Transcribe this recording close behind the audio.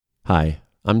Hi,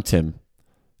 I'm Tim.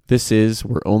 This is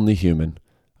We're Only Human,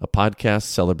 a podcast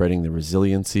celebrating the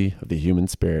resiliency of the human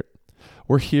spirit.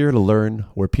 We're here to learn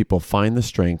where people find the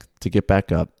strength to get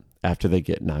back up after they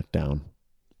get knocked down.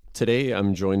 Today,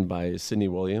 I'm joined by Sydney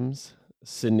Williams.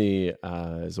 Sydney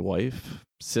is a wife,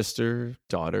 sister,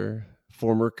 daughter,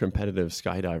 former competitive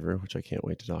skydiver, which I can't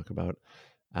wait to talk about.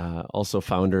 Also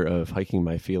founder of Hiking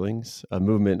My Feelings, a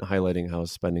movement highlighting how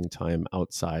spending time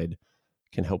outside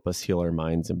can help us heal our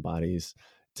minds and bodies.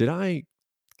 Did I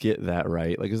get that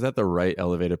right? Like, is that the right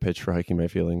elevator pitch for Hiking My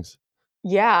Feelings?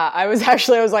 Yeah, I was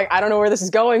like, I don't know where this is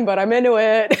going, but I'm into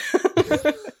it.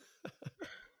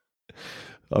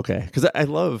 Okay. Because I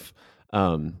love,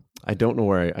 I don't know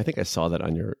where, I think I saw that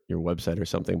on your website or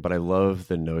something, but I love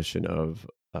the notion of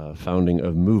founding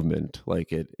a movement.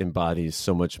 Like, it embodies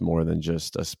so much more than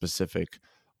just a specific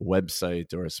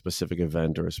website or a specific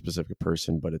event or a specific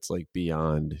person, but it's like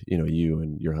beyond, you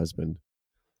and your husband.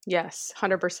 Yes,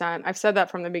 100%. I've said that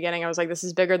from the beginning. I was like, this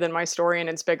is bigger than my story and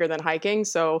it's bigger than hiking.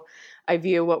 So I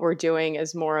view what we're doing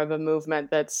as more of a movement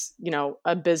that's,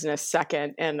 a business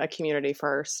second and a community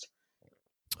first.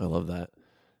 I love that.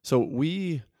 So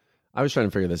I was trying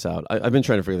to figure this out. I've been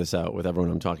trying to figure this out with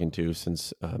everyone I'm talking to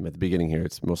since at the beginning here.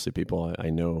 It's mostly people I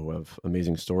know who have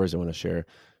amazing stories I want to share.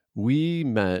 We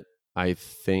met, I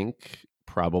think,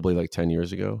 probably like 10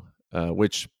 years ago,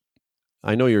 which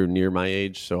I know you're near my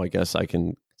age, so I guess I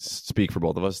can speak for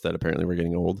both of us that apparently we're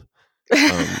getting old.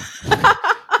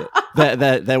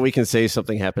 That we can say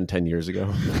something happened 10 years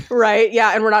ago. Right.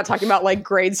 Yeah. And we're not talking about like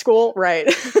grade school.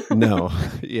 Right. No.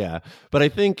 Yeah. But I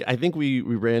think we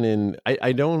ran in,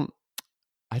 I don't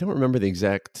remember the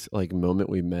exact like moment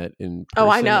we met in person. Oh,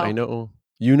 I know. I know.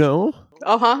 You know?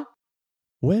 Uh-huh.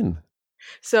 When?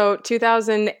 So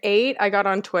 2008, I got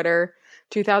on Twitter.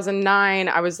 2009,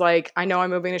 I was like, I know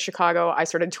I'm moving to Chicago. I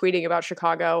started tweeting about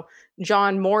Chicago.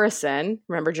 John Morrison,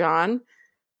 remember John?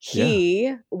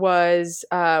 He was,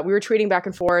 we were tweeting back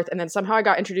and forth, and then somehow I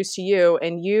got introduced to you,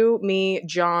 and you, me,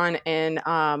 John, and,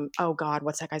 oh God,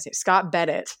 what's that guy's name? Scott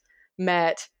Bennett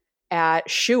met at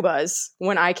Shuba's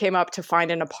when I came up to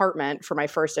find an apartment for my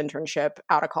first internship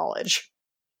out of college.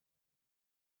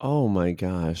 Oh my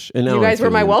gosh. And you guys were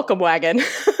my welcome wagon.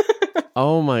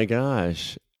 Oh my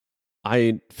gosh.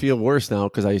 I feel worse now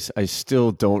because I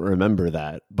still don't remember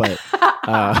that. But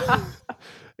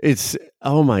it's,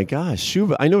 oh my gosh,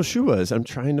 Shuba. I know Shuba's. I'm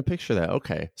trying to picture that.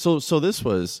 Okay. So this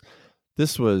was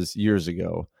years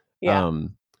ago. Yeah.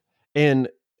 And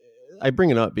I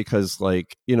bring it up because,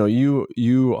 like,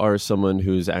 you are someone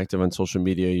who's active on social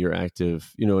media. You're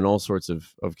active, in all sorts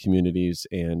of communities.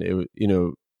 And it,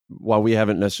 while we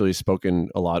haven't necessarily spoken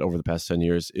a lot over the past 10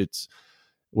 years,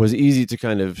 was easy to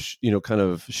kind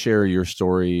of share your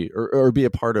story or be a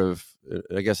part of,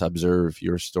 I guess, observe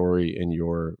your story and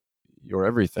your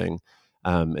everything.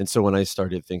 And so when I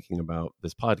started thinking about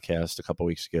this podcast a couple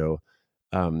weeks ago,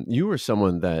 you were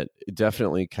someone that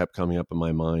definitely kept coming up in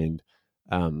my mind.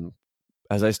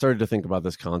 As I started to think about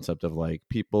this concept of like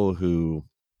people who,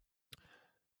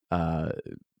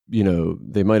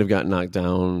 they might have gotten knocked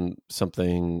down,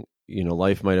 something,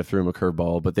 life might have threw them a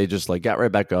curveball, but they just like got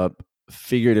right back up,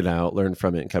 figured it out, learned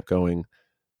from it, and kept going.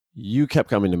 You kept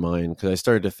coming to mind because I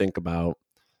started to think about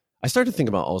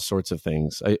all sorts of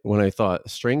things. When I thought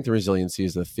strength and resiliency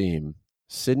is the theme,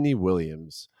 Sydney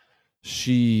Williams,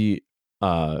 she,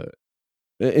 and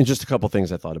just a couple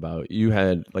things I thought about. You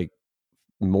had like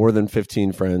more than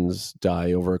 15 friends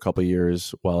die over a couple of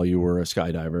years while you were a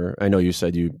skydiver. I know you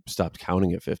said you stopped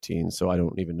counting at 15, so I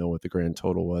don't even know what the grand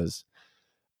total was.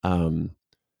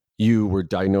 You were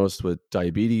diagnosed with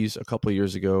diabetes a couple of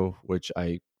years ago, which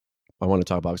I want to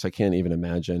talk about because I can't even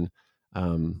imagine.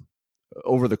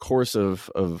 Over the course of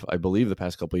I believe the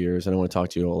past couple of years, and I want to talk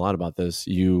to you a lot about this.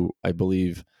 I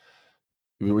believe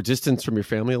you were distanced from your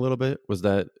family a little bit. Is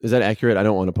that accurate? I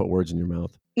don't want to put words in your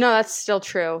mouth. No, that's still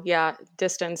true. Yeah.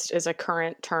 Distanced is a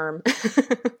current term.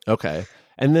 Okay.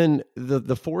 And then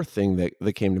the fourth thing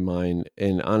that came to mind,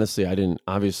 and honestly, I didn't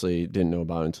know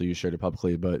about it until you shared it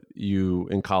publicly, but you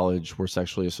in college were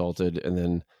sexually assaulted, and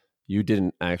then you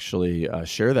didn't actually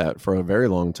share that for a very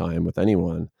long time with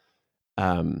anyone.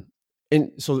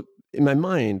 And so in my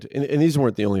mind, and these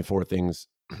weren't the only four things,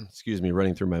 excuse me,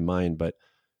 running through my mind, but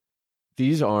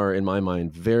these are, in my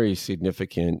mind, very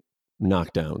significant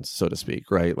knockdowns, so to speak,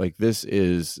 right? Like, this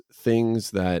is things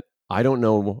that I don't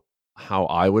know how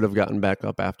I would have gotten back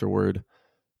up afterward.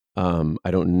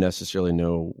 I don't necessarily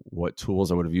know what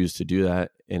tools I would have used to do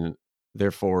that. And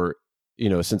therefore,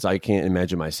 since I can't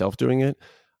imagine myself doing it,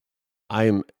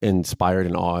 I'm inspired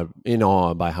and in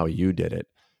awe by how you did it.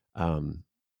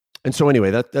 And so anyway,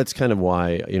 that's kind of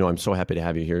why, I'm so happy to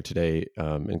have you here today,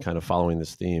 and kind of following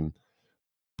this theme.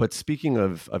 But speaking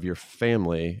of your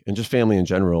family and just family in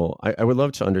general, I would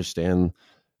love to understand,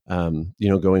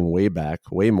 going way back,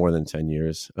 way more than 10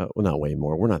 years. Well, not way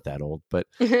more. We're not that old, but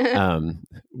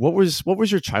what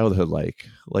was your childhood like?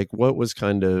 Like, what was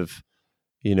kind of,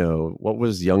 what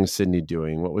was young Sydney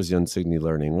doing? What was young Sydney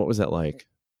learning? What was that like?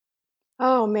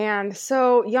 Oh man.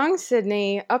 So young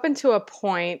Sydney, up until a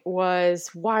point, was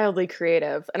wildly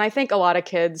creative. And I think a lot of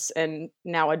kids and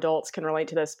now adults can relate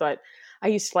to this, but I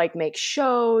used to like make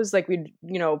shows, like we'd,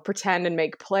 pretend and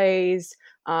make plays.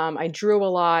 I drew a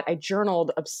lot. I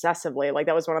journaled obsessively. Like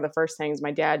that was one of the first things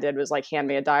my dad did was like hand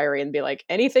me a diary and be like,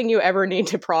 anything you ever need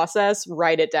to process,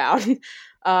 write it down.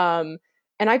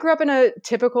 And I grew up in a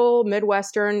typical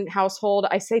Midwestern household.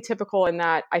 I say typical in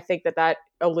that I think that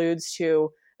alludes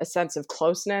to a sense of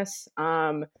closeness.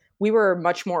 We were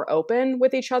much more open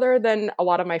with each other than a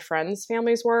lot of my friends'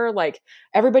 families were. Like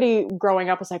everybody growing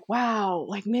up was like, wow,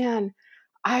 like, man,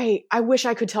 I wish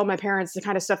I could tell my parents the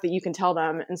kind of stuff that you can tell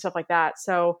them and stuff like that.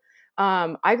 So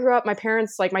I grew up, my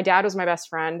parents, like my dad was my best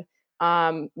friend.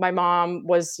 My mom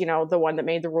was, the one that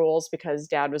made the rules because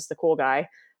dad was the cool guy.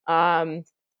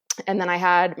 And then I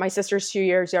had my sister's 2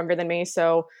 years younger than me.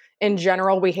 So in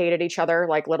general, we hated each other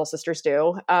like little sisters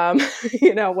do.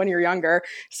 When you're younger,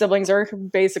 siblings are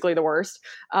basically the worst.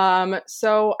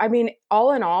 So, I mean,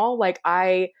 all in all, like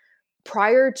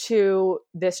prior to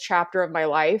this chapter of my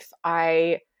life,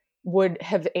 I would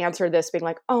have answered this being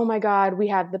like, oh my God, we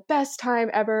had the best time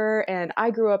ever. And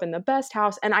I grew up in the best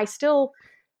house. And I still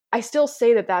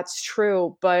say that that's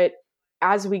true. But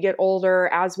as we get older,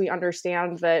 as we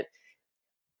understand that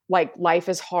like life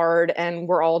is hard and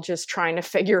we're all just trying to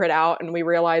figure it out, and we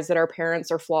realize that our parents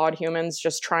are flawed humans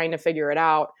just trying to figure it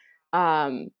out,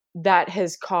 that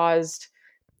has caused,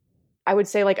 I would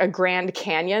say, like a Grand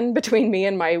Canyon between me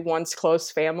and my once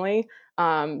close family,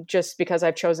 just because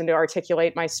I've chosen to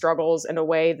articulate my struggles in a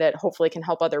way that hopefully can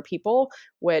help other people,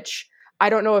 which I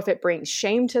don't know if it brings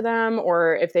shame to them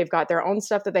or if they've got their own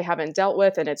stuff that they haven't dealt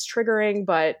with and it's triggering.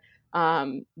 But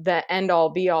the end all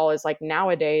be all is like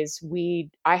nowadays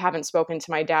I haven't spoken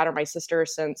to my dad or my sister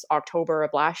since October of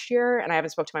last year, and I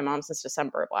haven't spoken to my mom since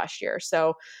December of last year.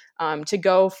 So to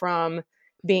go from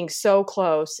being so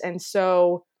close and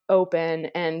so open,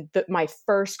 and my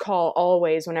first call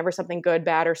always whenever something good,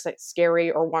 bad, or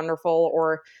scary or wonderful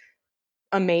or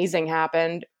amazing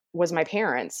happened was my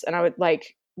parents. And I would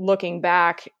like, looking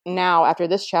back now after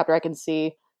this chapter, I can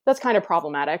see that's kind of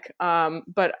problematic.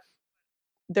 But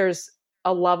there's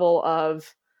a level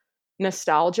of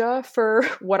nostalgia for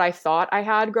what I thought I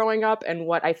had growing up and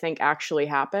what I think actually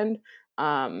happened.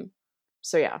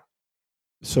 So yeah.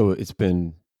 So it's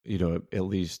been, at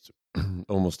least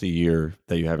almost a year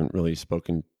that you haven't really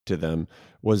spoken to them.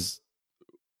 Was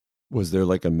there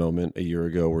like a moment a year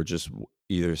ago where just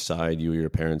either side, you or your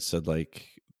parents, said like,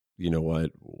 you know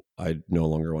what, I no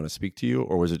longer want to speak to you?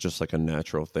 Or was it just like a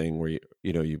natural thing where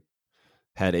you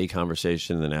had a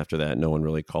conversation, and then after that, no one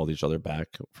really called each other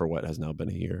back for what has now been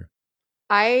a year?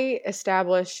 I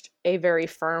established a very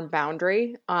firm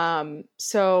boundary. Backing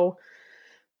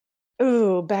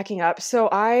up. So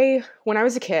when I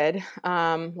was a kid,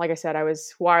 like I said, I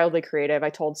was wildly creative. I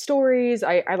told stories.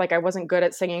 I wasn't good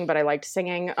at singing, but I liked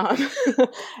singing.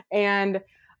 And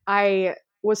I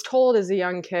was told as a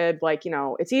young kid, like,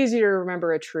 it's easier to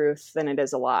remember a truth than it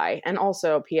is a lie. And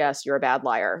also, P.S., you're a bad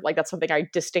liar. Like, that's something I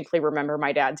distinctly remember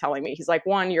my dad telling me. He's like,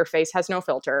 1, your face has no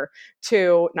filter.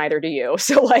 2, neither do you.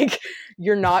 So, like,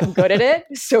 you're not good at it.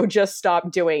 So just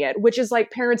stop doing it, which is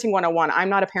like parenting 101. I'm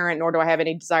not a parent, nor do I have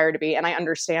any desire to be. And I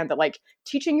understand that, like,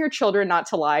 teaching your children not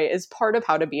to lie is part of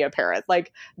how to be a parent.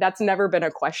 Like, that's never been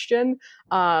a question.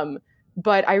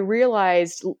 But I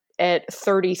realized at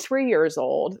 33 years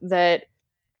old that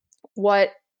what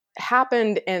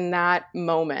happened in that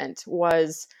moment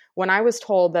was when I was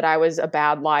told that I was a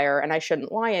bad liar and I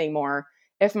shouldn't lie anymore,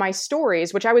 if my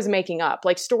stories, which I was making up,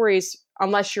 like stories,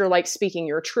 unless you're like speaking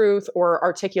your truth or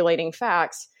articulating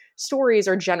facts, stories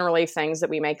are generally things that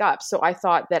we make up. So I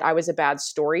thought that I was a bad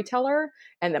storyteller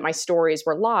and that my stories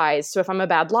were lies. So if I'm a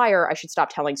bad liar, I should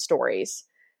stop telling stories.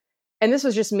 And this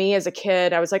was just me as a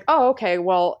kid. I was like, oh, okay,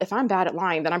 well, if I'm bad at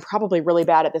lying, then I'm probably really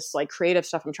bad at this like creative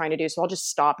stuff I'm trying to do. So I'll just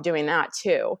stop doing that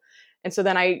too. And so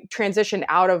then I transitioned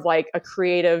out of like a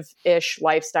creative-ish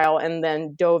lifestyle and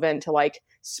then dove into like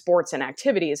sports and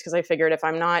activities, because I figured if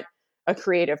I'm not a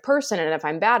creative person and if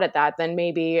I'm bad at that, then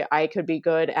maybe I could be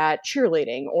good at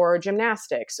cheerleading or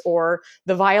gymnastics or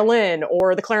the violin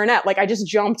or the clarinet. Like I just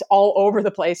jumped all over the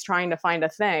place trying to find a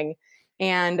thing.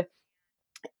 And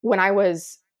when I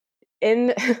was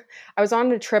I was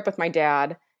on a trip with my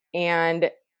dad, And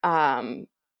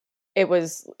it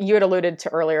was, you had alluded to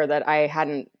earlier that I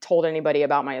hadn't told anybody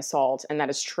about my assault, and that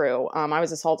is true. I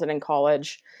was assaulted in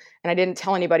college, and I didn't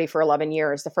tell anybody for 11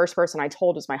 years. The first person I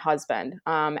told was my husband.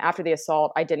 After the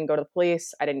assault, I didn't go to the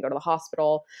police. I didn't go to the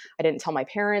hospital. I didn't tell my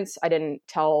parents. I didn't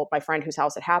tell my friend whose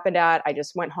house it happened at. I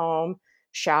just went home,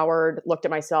 showered, looked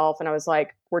at myself, and I was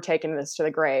like, we're taking this to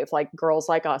the grave. Like, girls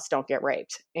like us don't get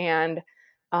raped. And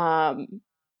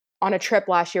on a trip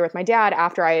last year with my dad,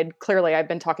 after I've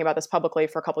been talking about this publicly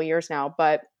for a couple of years now,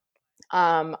 but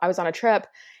I was on a trip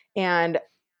and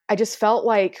I just felt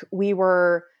like we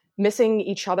were missing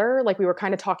each other. Like we were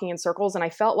kind of talking in circles, and I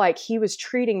felt like he was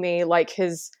treating me like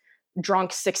his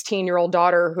drunk 16-year-old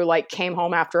daughter who like came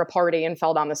home after a party and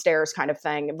fell down the stairs kind of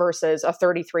thing, versus a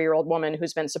 33-year-old woman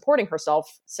who's been supporting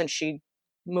herself since she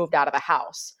moved out of the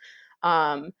house.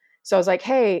 So I was like,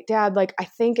 hey, Dad, like, I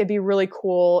think it'd be really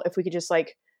cool if we could just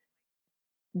like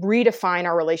redefine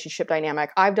our relationship dynamic.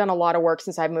 I've done a lot of work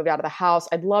since I've moved out of the house.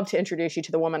 I'd love to introduce you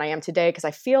to the woman I am today, because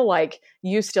I feel like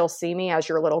you still see me as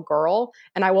your little girl,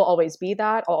 and I will always be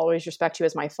that. I'll always respect you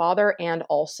as my father. And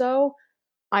also,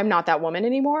 I'm not that woman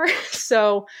anymore.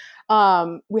 So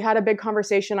we had a big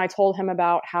conversation. I told him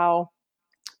about how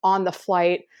on the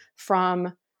flight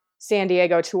from San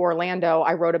Diego to Orlando,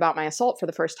 I wrote about my assault for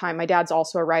the first time. My dad's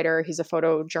also a writer. He's a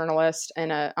photojournalist,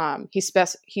 and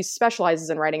he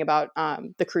specializes in writing about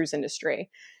the cruise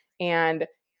industry. And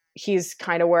he's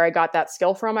kind of where I got that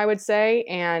skill from, I would say.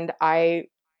 And I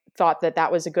thought that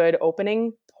that was a good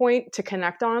opening point to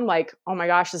connect on. Like, oh my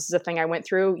gosh, this is a thing I went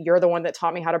through. You're the one that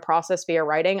taught me how to process via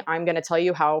writing. I'm going to tell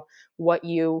you how what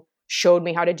you showed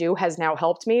me how to do has now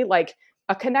helped me. Like,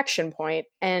 a connection point.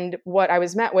 And what I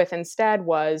was met with instead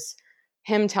was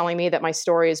him telling me that my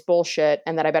story is bullshit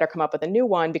and that I better come up with a new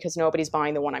one because nobody's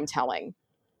buying the one I'm telling.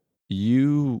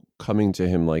 You coming to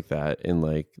him like that, and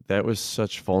like that was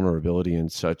such vulnerability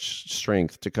and such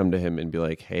strength to come to him and be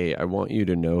like, hey, I want you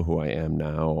to know who I am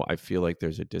now. I feel like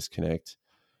there's a disconnect.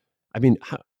 I mean,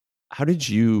 how did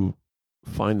you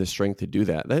find the strength to do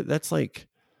that? That's like,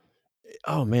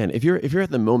 oh man, if you're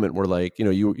at the moment where like, you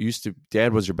know, you used to,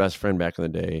 dad was your best friend back in the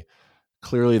day.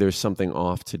 Clearly there's something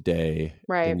off today,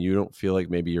 right? And you don't feel like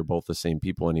maybe you're both the same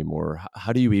people anymore.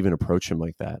 How do you even approach him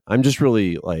like that? I'm just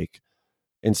really like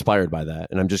inspired by that.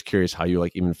 And I'm just curious how you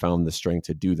like even found the strength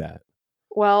to do that.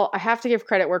 Well, I have to give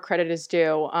credit where credit is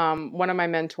due. One of my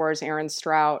mentors, Aaron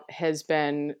Strout, has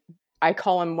been, I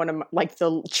call him one of like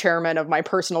the chairman of my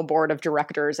personal board of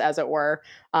directors, as it were.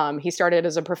 He started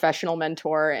as a professional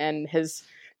mentor and his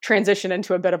transition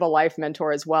into a bit of a life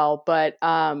mentor as well. But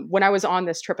when I was on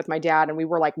this trip with my dad and we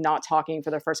were like not talking for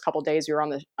the first couple of days we were on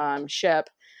the ship,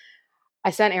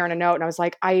 I sent Aaron a note and I was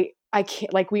like, I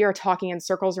can't, like, we are talking in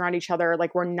circles around each other.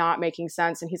 Like, we're not making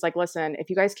sense. And he's like, listen, if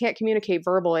you guys can't communicate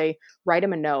verbally, write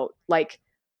him a note, like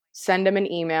send him an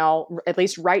email, at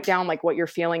least write down like what you're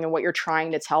feeling and what you're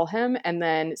trying to tell him. And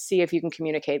then see if you can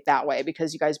communicate that way,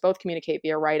 because you guys both communicate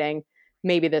via writing.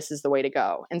 Maybe this is the way to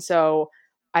go. And so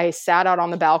I sat out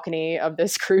on the balcony of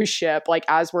this cruise ship, like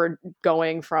as we're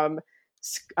going from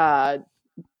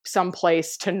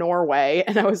someplace to Norway.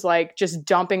 And I was like just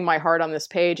dumping my heart on this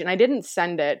page. And I didn't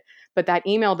send it, but that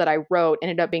email that I wrote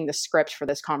ended up being the script for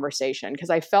this conversation, because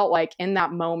I felt like in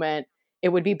that moment it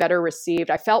would be better received.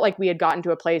 I felt like we had gotten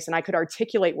to a place and I could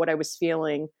articulate what I was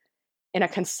feeling in a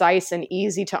concise and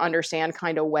easy to understand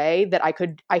kind of way that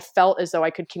I felt as though I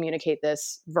could communicate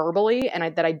this verbally,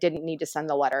 and that I didn't need to send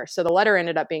the letter. So the letter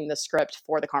ended up being the script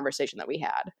for the conversation that we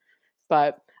had.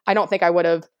 But I don't think I would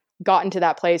have gotten to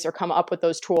that place or come up with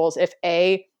those tools if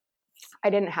I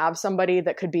didn't have somebody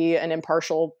that could be an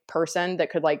impartial person that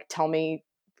could like tell me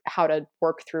how to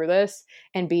work through this,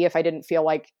 and B, if I didn't feel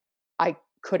like I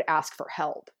could ask for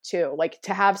help too. Like,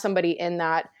 to have somebody in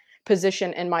that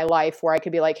position in my life where I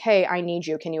could be like, hey, I need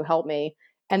you, can you help me?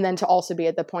 And then to also be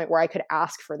at the point where I could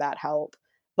ask for that help.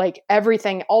 Like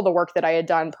everything, all the work that I had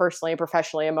done personally,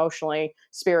 professionally, emotionally,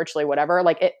 spiritually, whatever,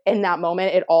 like in that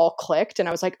moment, it all clicked. And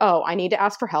I was like, oh, I need to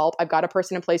ask for help. I've got a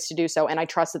person in place to do so. And I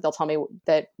trust that they'll tell me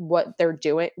that what they're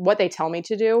doing, what they tell me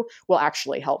to do will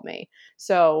actually help me.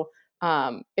 So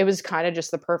it was kind of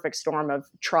just the perfect storm of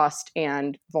trust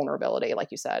and vulnerability, like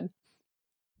you said.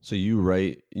 So you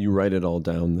write it all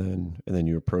down then, and then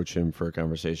you approach him for a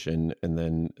conversation. And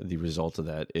then the result of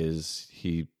that is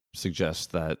he suggests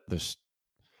that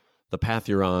the path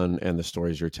you're on and the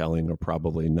stories you're telling are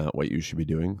probably not what you should be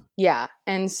doing. Yeah.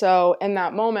 And so in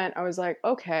that moment, I was like,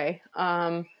 okay,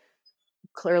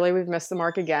 clearly we've missed the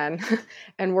mark again.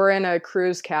 And we're in a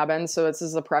cruise cabin. So this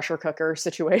is a pressure cooker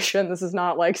situation. This is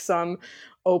not like some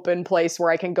open place where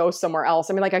I can go somewhere else.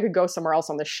 I mean, like I could go somewhere else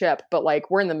on the ship, but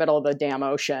like we're in the middle of the damn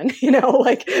ocean, you know,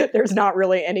 like there's not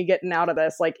really any getting out of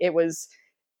this. Like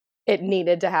it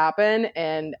needed to happen,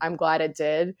 and I'm glad it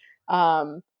did.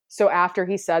 So after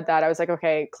he said that, I was like,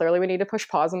 okay, clearly we need to push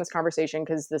pause on this conversation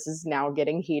because this is now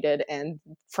getting heated. And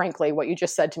frankly, what you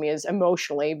just said to me is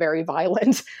emotionally very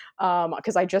violent,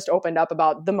 because I just opened up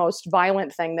about the most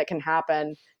violent thing that can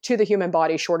happen to the human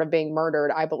body short of being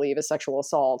murdered, I believe, is sexual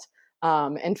assault.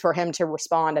 And for him to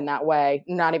respond in that way,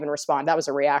 not even respond, that was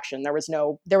a reaction. There was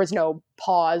no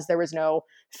pause. There was no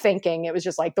thinking. It was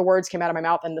just like the words came out of my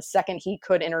mouth. And the second he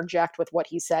could interject with what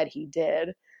he said, he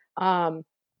did.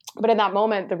 But in that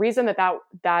moment, the reason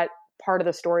that part of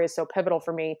the story is so pivotal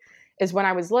for me is when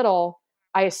I was little,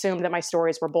 I assumed that my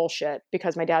stories were bullshit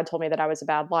because my dad told me that I was a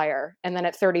bad liar. And then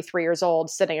at 33 years old,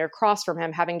 sitting across from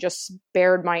him, having just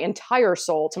bared my entire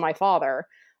soul to my father,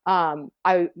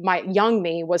 my young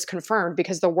me was confirmed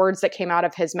because the words that came out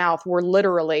of his mouth were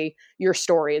literally, your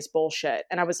story is bullshit.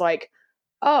 And I was like,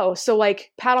 oh, so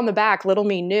like pat on the back, little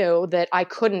me knew that I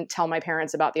couldn't tell my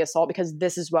parents about the assault because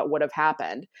this is what would have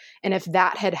happened. And if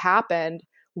that had happened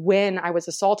when I was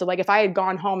assaulted, like if I had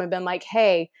gone home and been like,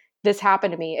 hey, this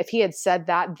happened to me, if he had said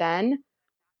that then,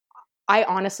 I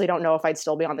honestly don't know if I'd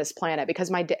still be on this planet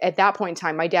because at that point in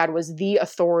time, my dad was the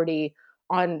authority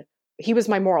he was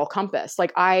my moral compass.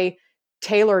 Like I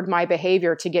tailored my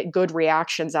behavior to get good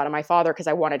reactions out of my father because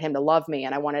I wanted him to love me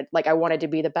and I wanted to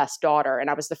be the best daughter, and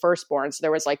I was the firstborn. So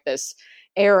there was like this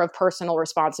air of personal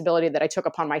responsibility that I took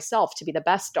upon myself to be the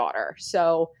best daughter.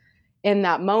 So in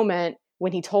that moment,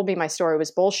 when he told me my story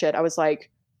was bullshit, I was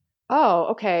like, oh,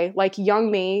 okay. Like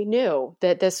young me knew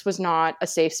that this was not a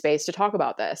safe space to talk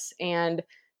about this. And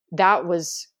that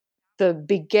was the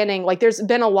beginning. Like there's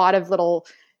been a lot of little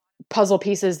puzzle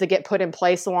pieces that get put in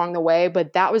place along the way,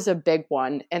 but that was a big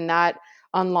one. And that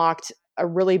unlocked a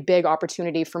really big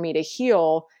opportunity for me to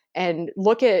heal and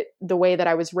look at the way that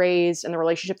I was raised and the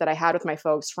relationship that I had with my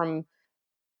folks from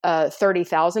a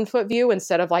 30,000 foot view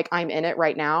instead of like, I'm in it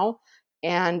right now,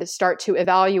 and start to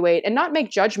evaluate and not make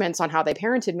judgments on how they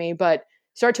parented me, but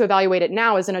start to evaluate it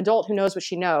now as an adult who knows what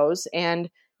she knows.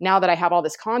 And now that I have all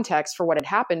this context for what had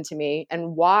happened to me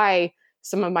and why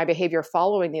some of my behavior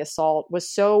following the assault was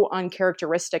so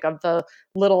uncharacteristic of the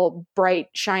little bright,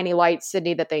 shiny light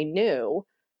Sydney that they knew.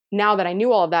 Now that I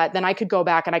knew all of that, then I could go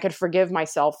back and I could forgive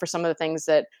myself for some of the things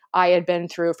that I had been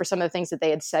through, for some of the things that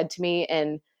they had said to me,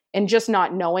 and just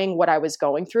not knowing what I was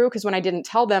going through. Because when I didn't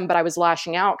tell them, but I was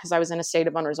lashing out because I was in a state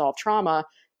of unresolved trauma,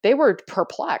 they were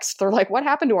perplexed. They're like, what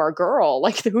happened to our girl?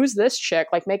 Like, who's this chick?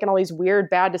 Like making all these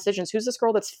weird, bad decisions. Who's this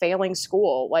girl that's failing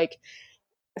school? Like,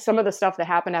 some of the stuff that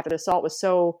happened after the assault was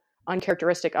so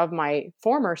uncharacteristic of my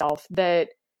former self that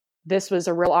this was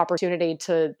a real opportunity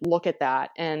to look at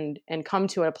that and come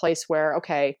to a place where,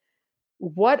 okay,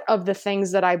 what of the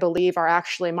things that I believe are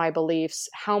actually my beliefs?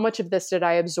 How much of this did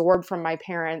I absorb from my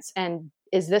parents? And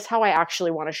is this how I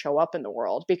actually want to show up in the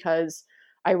world? Because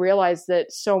I realized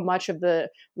that so much of the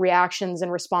reactions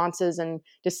and responses and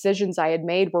decisions I had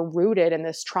made were rooted in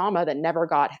this trauma that never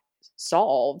got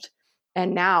solved.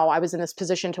 And now I was in this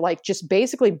position to like just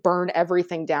basically burn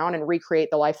everything down and recreate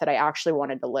the life that I actually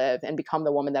wanted to live and become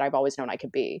the woman that I've always known I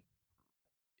could be.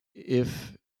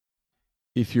 If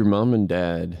your mom and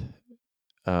dad,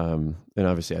 and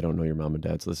obviously I don't know your mom and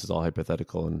dad, so this is all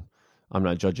hypothetical and I'm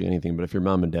not judging anything, but if your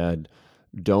mom and dad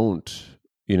don't,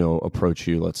 approach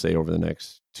you, let's say over the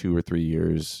next 2 or 3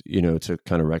 years, to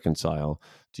kind of reconcile,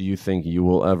 do you think you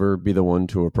will ever be the one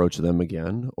to approach them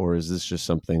again? Or is this just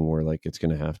something where like it's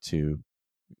going to have to,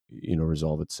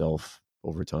 resolve itself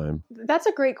over time? That's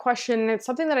a great question. It's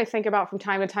something that I think about from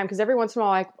time to time because every once in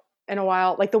a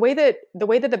while, like the way that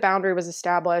the boundary was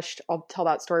established, I'll tell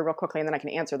that story real quickly and then I can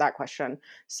answer that question.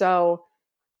 So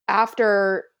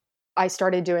after I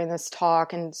started doing this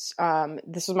talk, and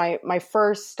this was my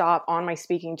first stop on my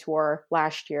speaking tour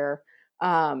last year.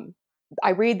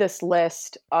 I read this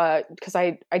list because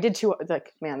I did two,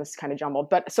 like, man, this is kind of jumbled,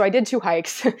 but so I did 2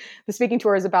 hikes. The speaking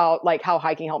tour is about like how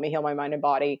hiking helped me heal my mind and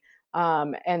body.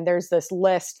 And there's this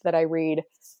list that I read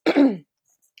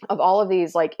of all of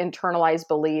these like internalized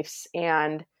beliefs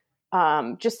and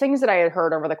just things that I had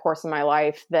heard over the course of my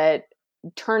life that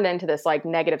turned into this like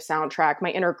negative soundtrack, my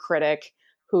inner critic,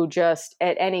 who just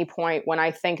at any point when I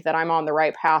think that I'm on the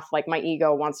right path, like my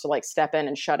ego wants to like step in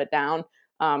and shut it down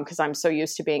because I'm so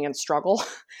used to being in struggle.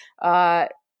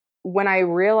 When I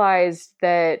realized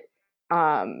that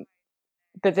that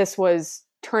this was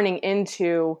turning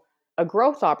into a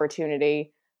growth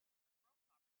opportunity,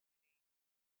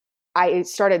 I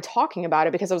started talking about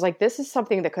it because I was like, this is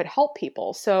something that could help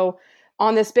people. So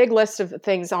on this big list of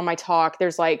things on my talk,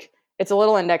 there's like, it's a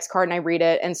little index card and I read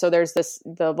it. And so there's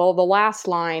the last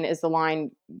line is the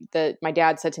line that my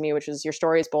dad said to me, which is, your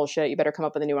story is bullshit. You better come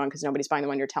up with a new one because nobody's buying the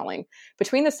one you're telling.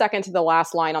 Between the second to the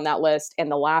last line on that list and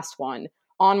the last one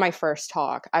on my first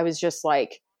talk, I was just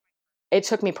like, it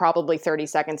took me probably 30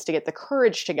 seconds to get the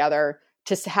courage together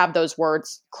to have those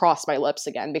words cross my lips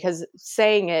again, because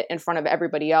saying it in front of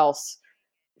everybody else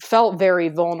felt very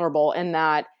vulnerable, in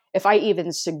that if I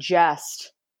even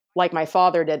suggest, like my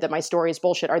father did, that my story is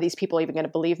bullshit, are these people even going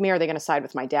to believe me? Or are they going to side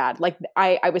with my dad? Like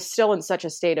I was still in such a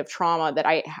state of trauma that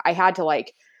I had to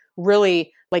like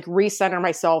really like recenter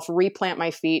myself, replant my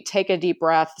feet, take a deep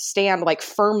breath, stand like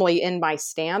firmly in my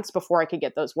stance before I could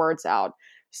get those words out.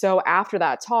 So after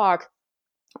that talk,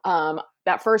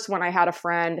 that first one, I had a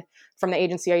friend from the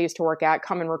agency I used to work at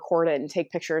come and record it and take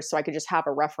pictures so I could just have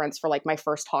a reference for like my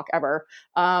first talk ever.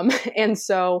 And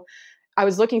so I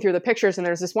was looking through the pictures, and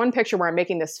there's this one picture where I'm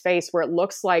making this face where it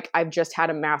looks like I've just had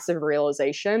a massive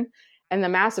realization. And the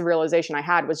massive realization I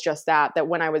had was just that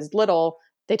when I was little,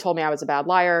 they told me I was a bad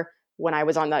liar. When I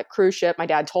was on that cruise ship, my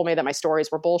dad told me that my stories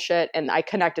were bullshit, and I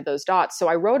connected those dots. So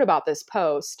I wrote about this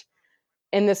post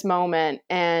in this moment,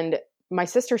 and my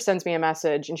sister sends me a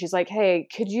message and she's like, hey,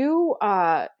 could you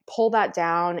pull that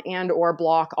down and or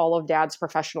block all of dad's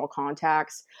professional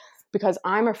contacts? Because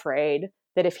I'm afraid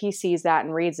that if he sees that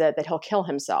and reads it, that he'll kill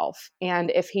himself. And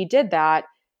if he did that,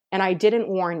 and I didn't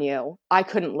warn you, I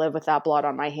couldn't live with that blood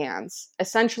on my hands.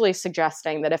 Essentially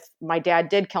suggesting that if my dad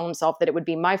did kill himself, that it would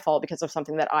be my fault because of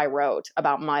something that I wrote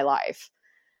about my life.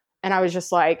 And I was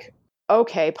just like,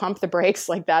 okay, pump the brakes.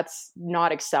 Like, that's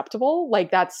not acceptable.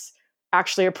 Like, that's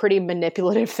actually a pretty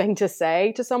manipulative thing to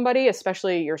say to somebody,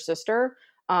 especially your sister.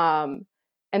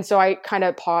 And so I kind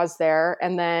of paused there.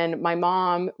 And then my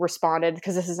mom responded,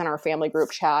 because this is in our family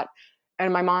group chat.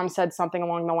 And my mom said something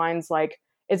along the lines like,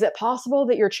 is it possible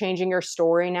that you're changing your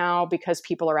story now because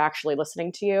people are actually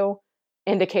listening to you?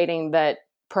 Indicating that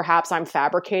perhaps I'm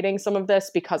fabricating some of this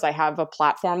because I have a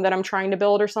platform that I'm trying to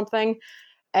build or something.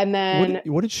 And then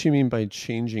what did she mean by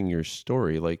changing your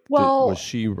story? Like, was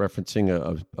she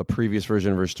referencing a previous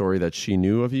version of her story that she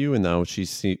knew of you and now she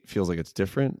feels like it's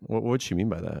different? What would she mean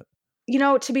by that? You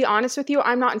know, to be honest with you,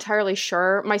 I'm not entirely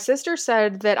sure. My sister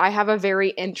said that I have a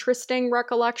very interesting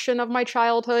recollection of my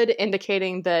childhood,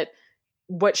 indicating that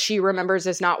what she remembers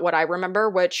is not what I remember,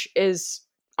 which is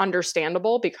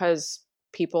understandable because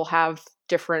people have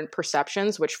different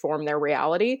perceptions which form their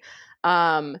reality.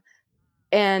 And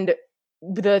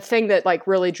the thing that like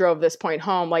really drove this point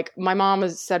home, like my mom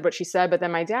has said what she said, but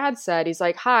then my dad said, he's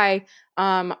like, hi,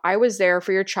 I was there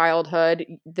for your childhood.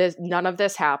 None of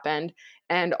this happened.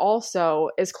 And also,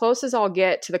 as close as I'll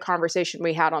get to the conversation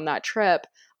we had on that trip,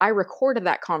 I recorded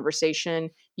that conversation.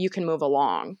 You can move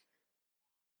along.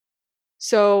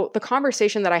 So the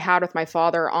conversation that I had with my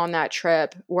father on that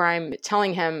trip, where I'm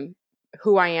telling him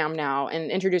who I am now and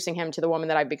introducing him to the woman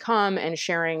that I've become and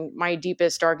sharing my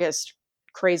deepest, darkest,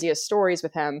 craziest stories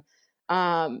with him,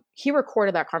 he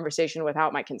recorded that conversation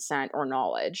without my consent or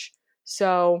knowledge.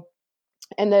 So,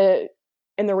 and the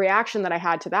reaction that I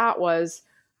had to that was,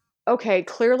 okay,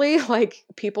 clearly like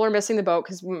people are missing the boat,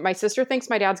 because my sister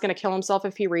thinks my dad's going to kill himself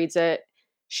if he reads it.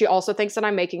 She also thinks that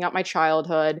I'm making up my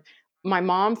childhood. My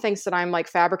mom thinks that I'm like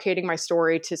fabricating my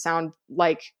story to sound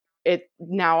like it.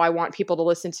 Now I want people to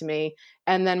listen to me.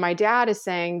 And then my dad is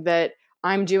saying that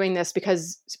I'm doing this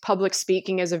because public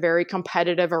speaking is a very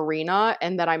competitive arena,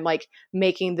 and that I'm like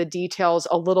making the details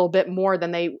a little bit more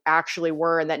than they actually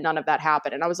were, and that none of that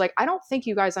happened. And I was like, I don't think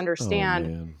you guys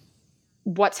understand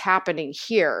what's happening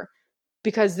here,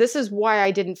 because this is why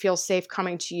I didn't feel safe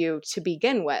coming to you to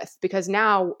begin with, because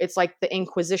now it's like the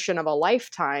inquisition of a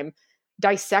lifetime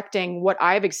dissecting what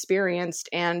I've experienced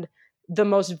and the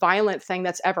most violent thing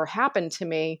that's ever happened to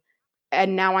me.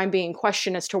 And now I'm being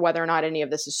questioned as to whether or not any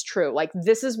of this is true. Like,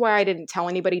 this is why I didn't tell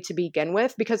anybody to begin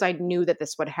with, because I knew that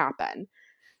this would happen.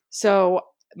 So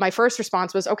my first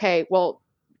response was, okay, well,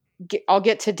 I'll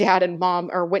get to dad and mom,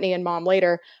 or Whitney and mom,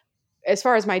 later. As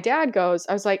far as my dad goes,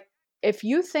 I was like, if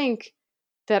you think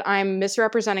that I'm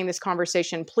misrepresenting this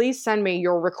conversation, please send me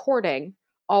your recording.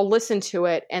 I'll listen to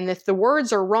it. And if the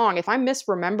words are wrong, if I'm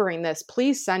misremembering this,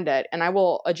 please send it and I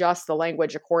will adjust the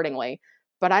language accordingly.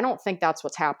 But I don't think that's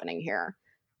what's happening here.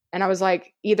 And I was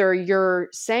like, either you're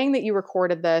saying that you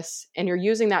recorded this and you're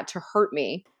using that to hurt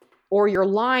me, or you're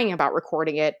lying about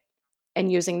recording it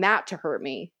and using that to hurt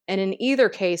me. And in either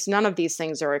case, none of these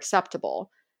things are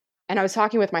acceptable. And I was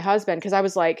talking with my husband, because I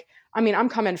was like, I mean, I'm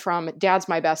coming from dad's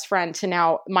my best friend to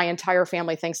now my entire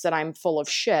family thinks that I'm full of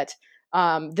shit.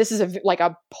 This is like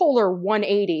a polar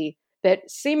 180 that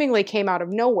seemingly came out of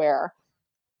nowhere.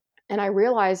 And I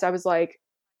realized, I was like,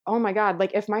 oh my God,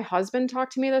 like if my husband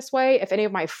talked to me this way, if any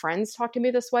of my friends talked to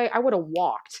me this way, I would have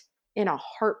walked in a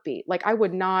heartbeat. Like I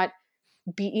would not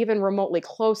be even remotely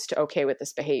close to okay with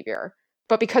this behavior.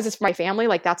 But because it's my family,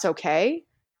 like that's okay.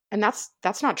 And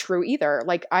that's not true either.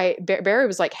 Like Barry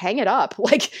was like, hang it up.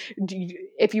 Like,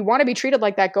 if you want to be treated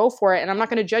like that, go for it. And I'm not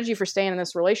going to judge you for staying in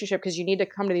this relationship because you need to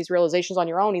come to these realizations on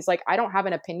your own. He's like, I don't have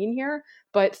an opinion here,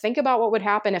 but think about what would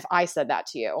happen if I said that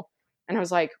to you. And I was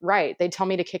like, right. They'd tell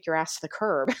me to kick your ass to the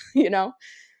curb, you know?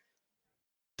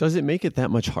 Does it make it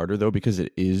that much harder though, because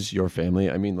it is your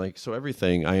family? I mean, like, so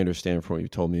everything I understand from what you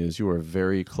told me is you were a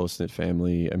very close knit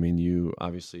family. I mean, you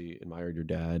obviously admired your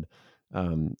dad.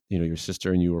 Your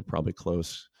sister and you were probably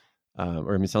close, or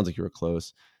I mean, it sounds like you were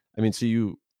close. I mean, so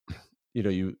you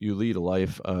lead a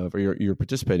life of, or you're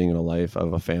participating in a life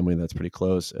of a family that's pretty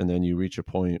close, and then you reach a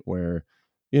point where,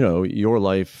 your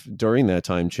life during that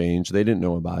time changed. They didn't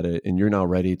know about it, and you're now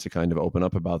ready to kind of open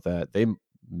up about that. They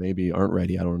maybe aren't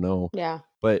ready. I don't know. Yeah.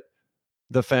 But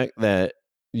the fact that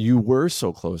you were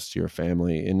so close to your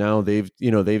family and now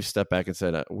they've stepped back and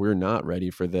said, we're not ready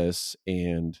for this.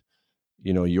 And,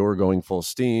 you're going full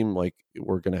steam. Like,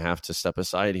 we're going to have to step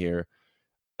aside here.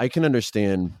 I can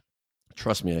understand.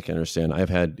 Trust me, I can understand. I've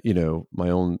had, my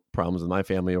own problems with my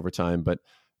family over time, but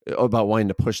about wanting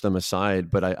to push them aside.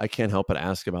 But I can't help but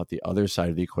ask about the other side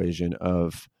of the equation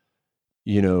of,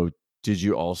 did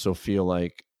you also feel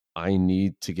like I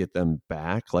need to get them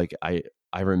back? Like I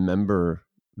remember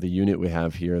the unit we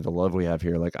have here, the love we have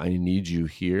here. Like, I need you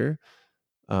here.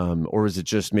 Or is it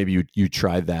just maybe you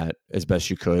tried that as best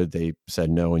you could? They said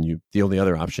no, and the only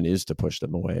other option is to push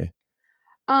them away.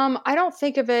 I don't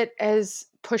think of it as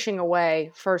pushing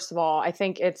away. First of all, I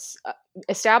think it's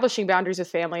establishing boundaries with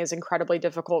family is incredibly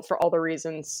difficult for all the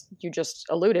reasons you just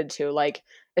alluded to. Like,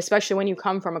 especially when you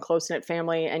come from a close knit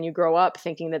family and you grow up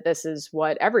thinking that this is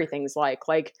what everything's like.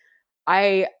 Like,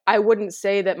 I wouldn't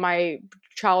say that my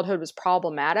childhood was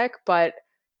problematic, but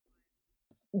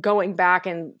going back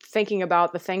and thinking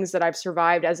about the things that I've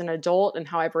survived as an adult and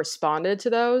how I've responded to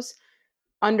those,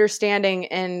 understanding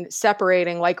and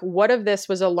separating, like, what of this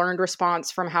was a learned response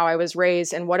from how I was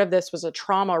raised and what of this was a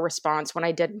trauma response when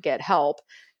I didn't get help,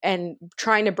 and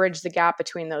trying to bridge the gap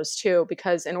between those two.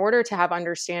 Because in order to have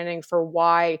understanding for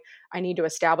why I need to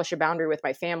establish a boundary with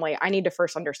my family, I need to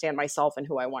first understand myself and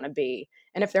who I want to be.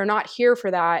 And if they're not here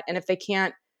for that, and if they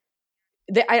can't,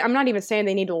 I'm not even saying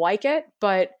they need to like it,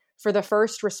 but for the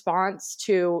first response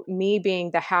to me being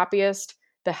the happiest,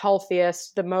 the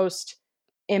healthiest, the most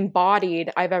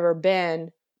embodied I've ever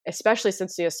been, especially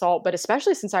since the assault, but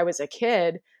especially since I was a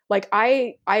kid, like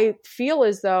I feel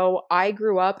as though I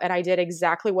grew up and I did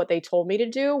exactly what they told me to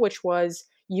do, which was,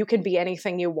 you can be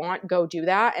anything you want, go do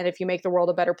that. And if you make the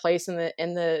world a better place in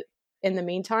the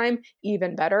meantime,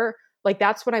 even better. Like,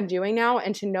 that's what I'm doing now.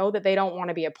 And to know that they don't want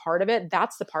to be a part of it,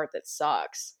 that's the part that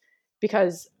sucks.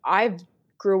 Because I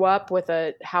grew up with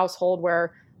a household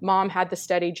where mom had the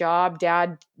steady job,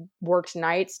 dad worked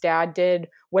nights, dad did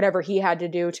whatever he had to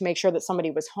do to make sure that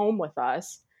somebody was home with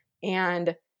us.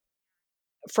 And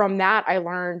from that, I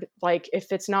learned, like,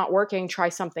 if it's not working, try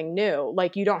something new.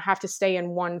 Like, you don't have to stay in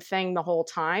one thing the whole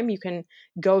time. You can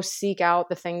go seek out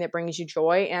the thing that brings you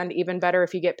joy, and even better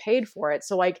if you get paid for it.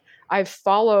 So, like, I've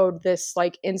followed this,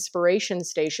 like, inspiration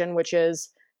station, which is,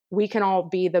 we can all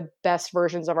be the best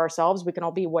versions of ourselves. We can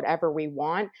all be whatever we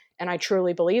want. And I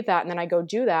truly believe that. And then I go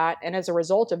do that. And as a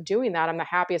result of doing that, I'm the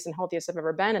happiest and healthiest I've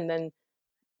ever been. And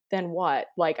then what?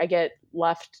 Like, I get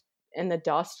left in the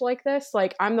dust like this.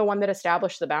 Like, I'm the one that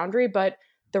established the boundary, but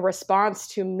the response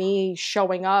to me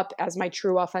showing up as my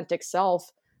true authentic self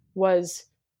was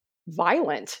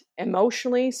violent,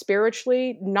 emotionally,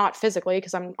 spiritually, not physically,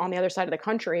 because I'm on the other side of the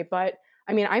country. But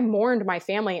I mean, I mourned my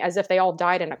family as if they all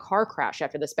died in a car crash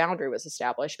after this boundary was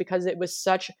established, because it was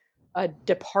such a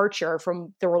departure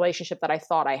from the relationship that I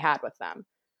thought I had with them.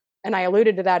 And I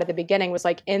alluded to that at the beginning, was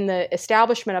like, in the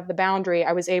establishment of the boundary,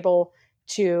 I was able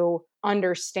to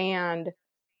understand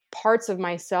parts of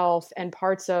myself and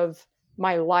parts of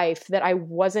my life that I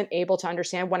wasn't able to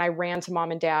understand when I ran to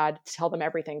mom and dad to tell them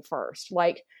everything first.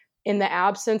 Like, in the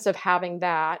absence of having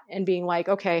that and being like,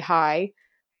 okay, hi,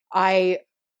 I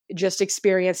just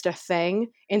experienced a thing,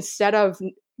 instead of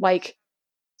like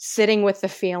sitting with the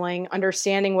feeling,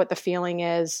 understanding what the feeling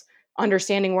is,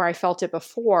 understanding where I felt it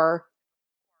before.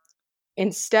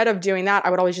 Instead of doing that, I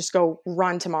would always just go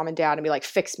run to mom and dad and be like,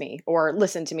 fix me, or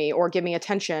listen to me, or give me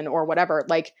attention, or whatever.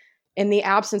 Like, in the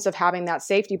absence of having that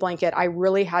safety blanket, I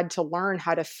really had to learn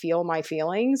how to feel my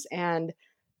feelings and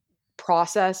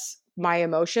process my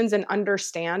emotions and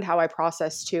understand how I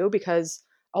process too, because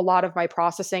a lot of my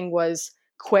processing was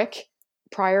quick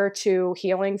prior to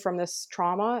healing from this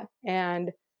trauma.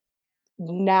 And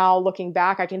now looking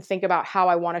back, I can think about how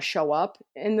I want to show up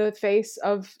in the face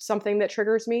of something that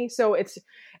triggers me. So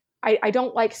I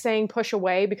don't like saying push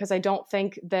away, because I don't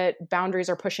think that boundaries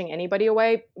are pushing anybody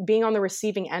away. Being on the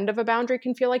receiving end of a boundary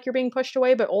can feel like you're being pushed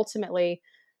away, but ultimately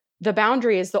the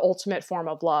boundary is the ultimate form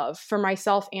of love for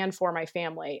myself and for my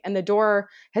family. And the door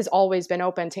has always been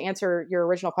open. To answer your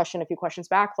original question a few questions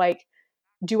back, like,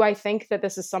 do I think that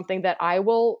this is something that I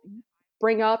will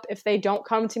bring up if they don't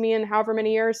come to me in however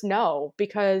many years? No,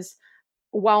 because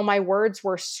while my words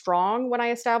were strong when I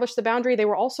established the boundary, they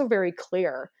were also very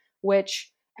clear,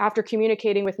 which after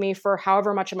communicating with me for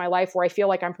however much of my life where I feel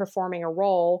like I'm performing a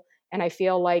role and I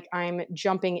feel like I'm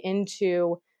jumping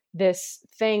into this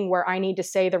thing where I need to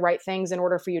say the right things in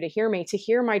order for you to hear me, to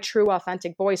hear my true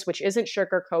authentic voice, which isn't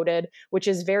sugar coated, which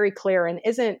is very clear and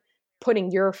isn't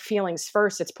putting your feelings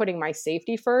first, it's putting my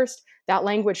safety first. That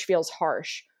language feels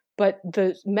harsh, but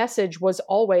the message was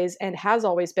always and has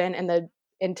always been, and the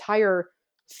entire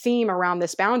theme around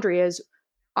this boundary is,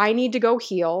 I need to go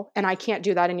heal, and I can't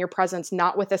do that in your presence,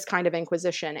 not with this kind of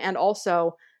inquisition. And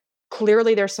also,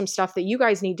 clearly there's some stuff that you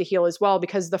guys need to heal as well,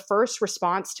 because the first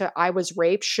response to I was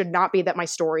raped should not be that my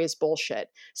story is bullshit.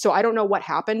 So I don't know what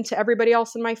happened to everybody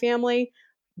else in my family,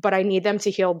 but I need them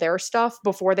to heal their stuff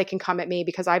before they can come at me,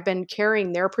 because I've been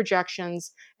carrying their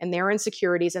projections and their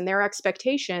insecurities and their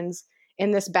expectations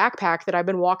in this backpack that I've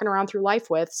been walking around through life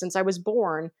with since I was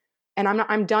born. And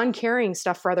I'm done carrying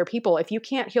stuff for other people. If you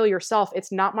can't heal yourself,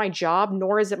 it's not my job,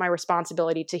 nor is it my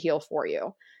responsibility to heal for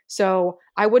you. So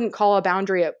I wouldn't call a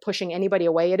boundary pushing anybody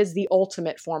away. It is the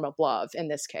ultimate form of love in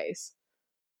this case.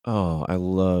 Oh, I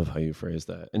love how you phrase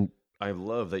that. And I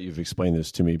love that you've explained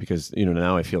this to me, because,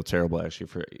 now I feel terrible actually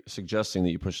for suggesting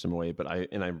that you push them away. But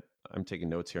I'm taking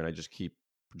notes here, and I just keep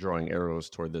drawing arrows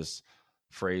toward this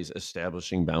phrase,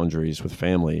 establishing boundaries with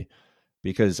family,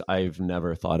 because I've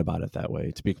never thought about it that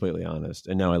way, to be completely honest.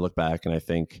 And now I look back and I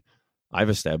think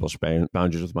I've established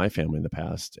boundaries with my family in the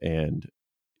past, and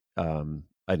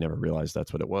I never realized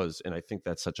that's what it was. And I think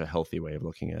that's such a healthy way of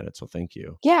looking at it. So thank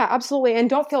you. Yeah, absolutely. And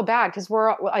don't feel bad, because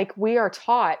we are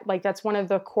taught, like, that's one of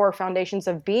the core foundations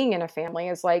of being in a family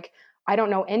is like, I don't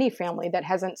know any family that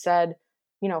hasn't said,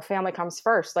 family comes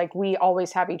first. Like, we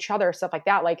always have each other, stuff like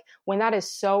that. Like, when that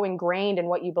is so ingrained in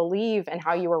what you believe and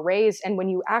how you were raised, and when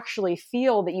you actually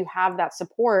feel that you have that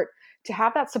support, to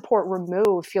have that support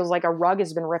removed feels like a rug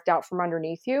has been ripped out from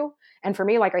underneath you. And for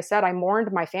me, like I said, I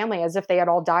mourned my family as if they had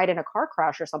all died in a car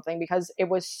crash or something, because it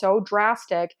was so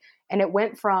drastic. And it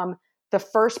went from the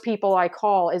first people I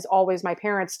call is always my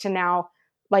parents to now,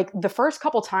 like, the first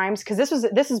couple times, because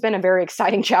this has been a very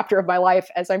exciting chapter of my life,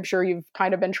 as I'm sure you've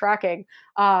kind of been tracking.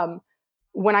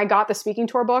 When I got the speaking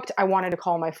tour booked, I wanted to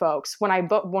call my folks.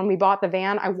 When we bought the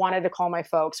van, I wanted to call my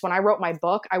folks. When I wrote my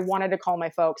book, I wanted to call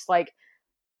my folks. Like,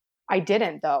 I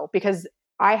didn't, though, because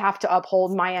I have to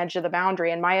uphold my edge of the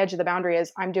boundary. And my edge of the boundary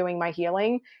is I'm doing my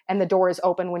healing, and the door is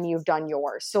open when you've done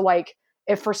yours. So, like,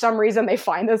 if for some reason they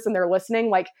find this and they're listening,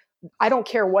 like, I don't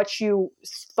care what you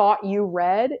thought you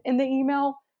read in the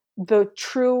email, the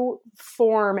true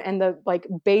form and the, like,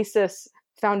 basis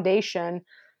foundation,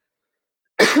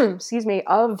 excuse me,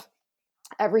 of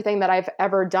everything that I've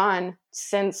ever done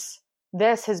since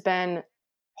this has been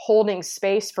holding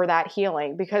space for that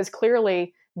healing, because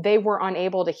clearly they were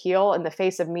unable to heal in the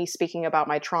face of me speaking about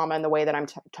my trauma in the way that I'm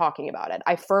talking about it.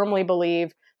 I firmly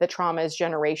believe that trauma is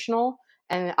generational.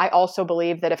 And I also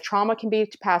believe that if trauma can be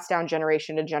passed down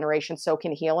generation to generation, so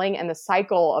can healing. And the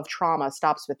cycle of trauma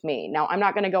stops with me. Now, I'm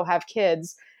not going to go have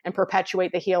kids and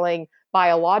perpetuate the healing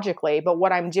biologically, but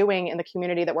what I'm doing in the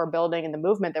community that we're building and the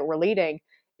movement that we're leading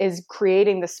is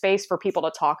creating the space for people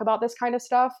to talk about this kind of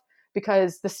stuff,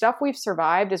 because the stuff we've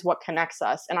survived is what connects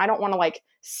us. And I don't want to, like,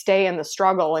 stay in the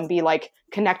struggle and be, like,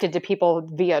 connected to people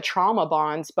via trauma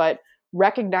bonds, but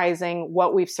recognizing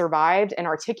what we've survived and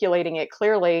articulating it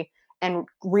clearly and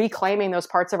reclaiming those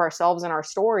parts of ourselves and our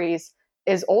stories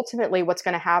is ultimately what's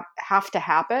going to have to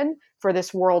happen for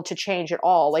this world to change at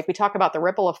all. Like, we talk about the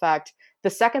ripple effect. The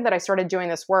second that I started doing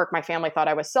this work, my family thought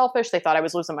I was selfish. They thought I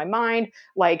was losing my mind.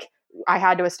 Like, I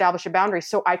had to establish a boundary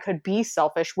so I could be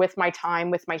selfish with my time,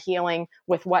 with my healing,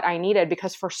 with what I needed.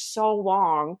 Because for so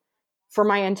long, for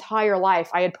my entire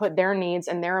life, I had put their needs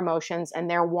and their emotions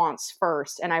and their wants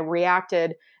first. And I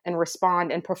reacted and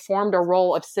responded and performed a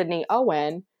role of Sydney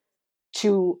Owen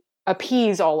to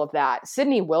appease all of that.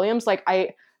 Sydney Williams, like,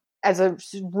 as a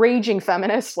raging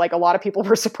feminist, like, a lot of people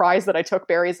were surprised that I took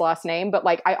Barry's last name, but,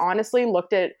 like, I honestly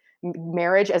looked at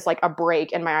marriage as, like, a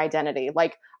break in my identity.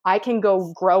 Like, I can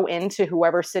go grow into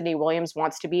whoever Sydney Williams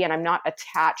wants to be, and I'm not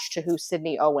attached to who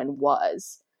Sydney Owen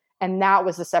was. And that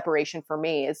was the separation for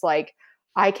me. It's like,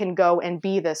 I can go and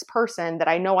be this person that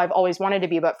I know I've always wanted to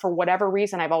be. But for whatever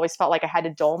reason, I've always felt like I had to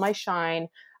dull my shine.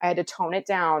 I had to tone it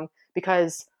down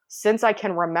because since I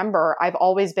can remember, I've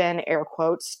always been, air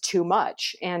quotes, too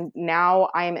much. And now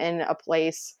I'm in a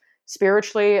place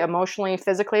spiritually, emotionally,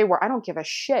 physically, where I don't give a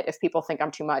shit if people think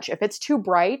I'm too much. If it's too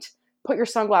bright, put your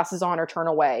sunglasses on or turn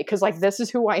away. Cause like, this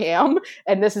is who I am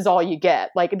and this is all you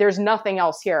get. Like, there's nothing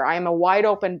else here. I am a wide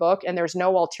open book and there's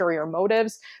no ulterior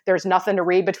motives. There's nothing to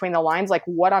read between the lines. Like,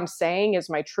 what I'm saying is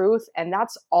my truth. And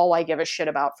that's all I give a shit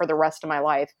about for the rest of my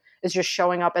life, is just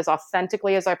showing up as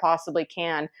authentically as I possibly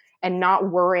can and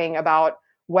not worrying about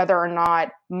whether or not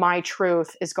my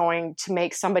truth is going to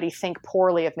make somebody think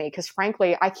poorly of me. Because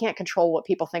frankly, I can't control what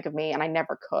people think of me, and I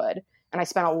never could. And I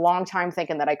spent a long time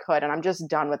thinking that I could, and I'm just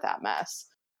done with that mess.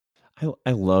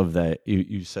 I love that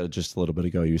you said just a little bit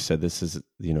ago, you said this is,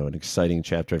 an exciting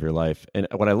chapter of your life. And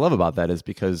what I love about that is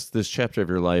because this chapter of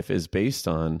your life is based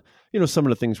on, some of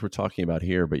the things we're talking about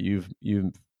here, but you've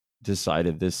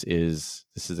decided this is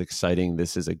exciting.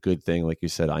 This is a good thing. Like you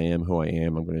said, I am who I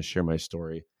am. I'm going to share my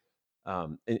story.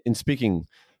 In speaking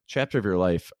chapter of your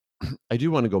life, I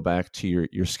do want to go back to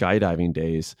your skydiving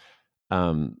days.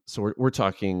 So we're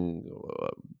talking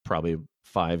probably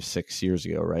 5-6 years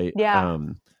ago, right? Yeah.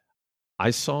 I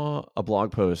saw a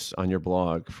blog post on your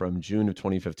blog from June of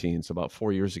 2015, so about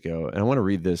 4 years ago, and I want to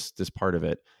read this part of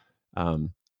it.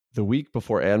 The week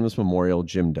before Adam's memorial,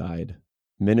 Jim died.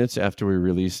 Minutes after we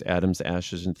released Adam's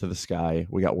ashes into the sky,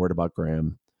 we got word about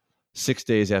Graham. 6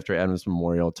 days after Adam's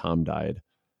memorial, Tom died.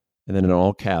 And then in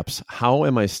all caps, how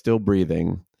am I still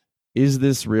breathing? Is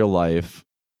this real life?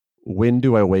 When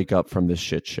do I wake up from this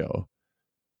shit show?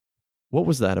 What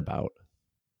was that about?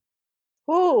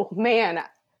 Oh, man.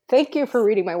 Thank you for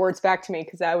reading my words back to me,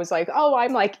 because I was like, oh,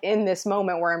 I'm like in this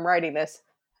moment where I'm writing this.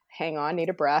 Hang on, need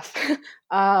a breath.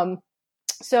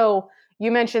 So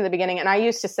you mentioned in the beginning, and I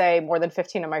used to say more than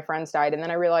 15 of my friends died. And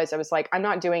then I realized I was like, I'm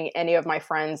not doing any of my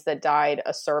friends that died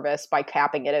a service by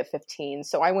capping it at 15.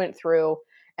 So I went through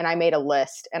and I made a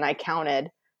list and I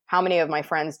counted how many of my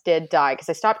friends did die, because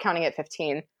I stopped counting at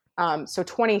 15. So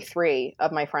 23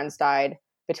 of my friends died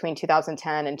between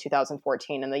 2010 and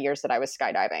 2014 in the years that I was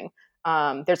skydiving.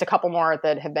 There's a couple more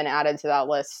that have been added to that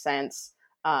list since,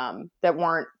 that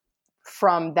weren't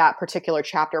from that particular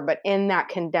chapter, but in that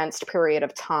condensed period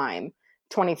of time,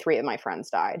 23 of my friends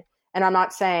died. And I'm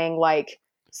not saying like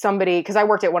somebody, because I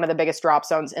worked at one of the biggest drop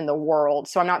zones in the world.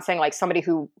 So I'm not saying like somebody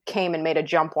who came and made a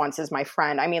jump once is my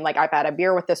friend. I mean, like, I've had a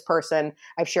beer with this person,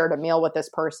 I've shared a meal with this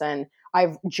person,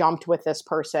 I've jumped with this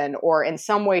person, or in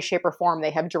some way, shape, or form,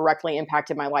 they have directly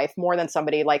impacted my life more than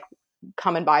somebody like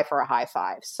coming by for a high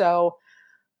five. So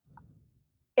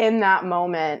in that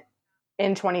moment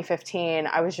in 2015,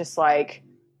 I was just like,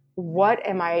 what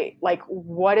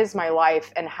is my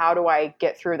life and how do I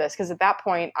get through this? Because at that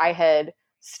point I had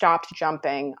stopped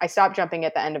jumping. I stopped jumping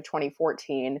at the end of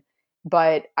 2014,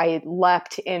 but I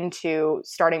leapt into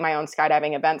starting my own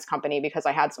skydiving events company because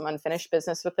I had some unfinished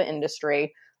business with the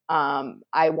industry.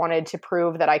 I wanted to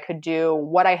prove that I could do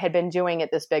what I had been doing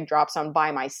at this big drop zone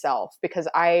by myself, because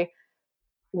I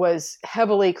was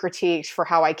heavily critiqued for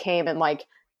how I came and like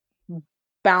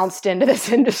bounced into this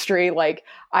industry. Like,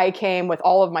 I came with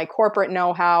all of my corporate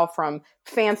know-how from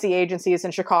fancy agencies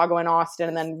in Chicago and Austin,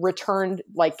 and then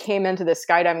came into the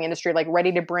skydiving industry, like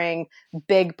ready to bring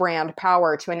big brand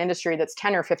power to an industry that's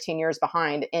 10 or 15 years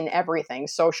behind in everything,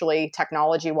 socially,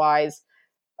 technology wise,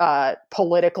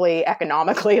 politically,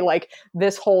 economically. Like,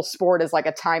 this whole sport is like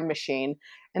a time machine.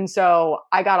 And so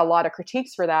I got a lot of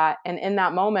critiques for that. And in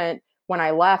that moment, when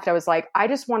I left, I was like, I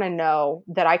just want to know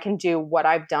that I can do what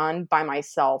I've done by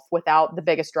myself without the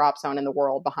biggest drop zone in the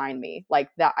world behind me. Like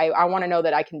that, I want to know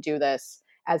that I can do this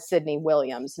as Sydney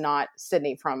Williams, not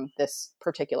Sydney from this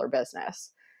particular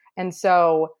business. And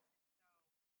so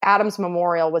Adam's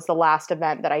Memorial was the last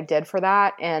event that I did for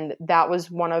that. And that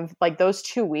was one of like, those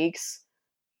 2 weeks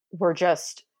were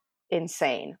just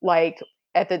insane. Like,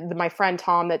 my friend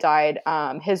Tom that died,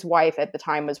 his wife at the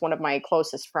time was one of my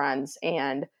closest friends,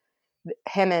 and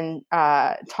him and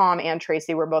Tom and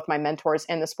Tracy were both my mentors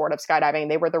in the sport of skydiving.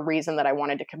 They were the reason that I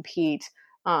wanted to compete,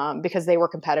 because they were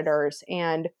competitors.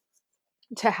 And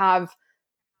to have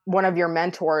one of your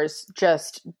mentors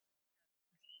just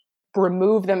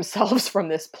remove themselves from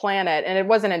this planet, and it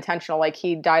wasn't intentional, like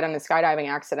he died on a skydiving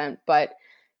accident, but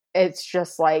it's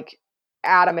just like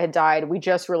Adam had died, we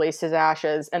just released his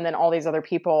ashes, and then all these other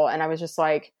people, and I was just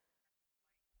like,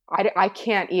 I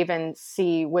can't even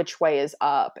see which way is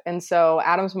up. And so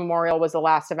Adam's Memorial was the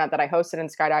last event that I hosted in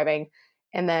skydiving.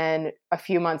 And then a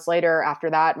few months later after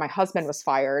that, my husband was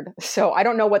fired. So I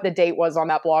don't know what the date was on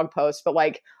that blog post, but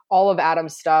like all of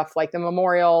Adam's stuff, like the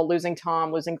memorial, losing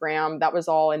Tom, losing Graham, that was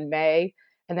all in May.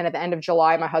 And then at the end of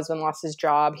July, my husband lost his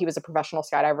job. He was a professional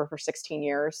skydiver for 16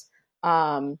 years.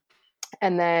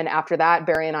 And then after that,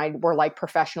 Barry and I were like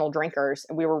professional drinkers,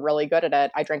 and we were really good at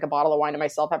it. I drank a bottle of wine to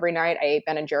myself every night. I ate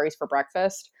Ben and Jerry's for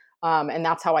breakfast. And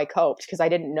that's how I coped, because I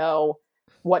didn't know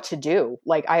what to do.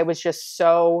 Like, I was just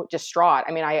so distraught.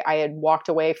 I mean, I had walked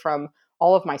away from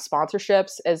all of my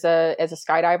sponsorships as a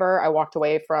skydiver. I walked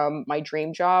away from my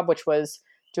dream job, which was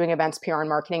doing events, PR, and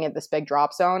marketing at this big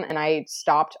drop zone. And I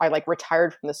like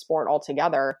retired from the sport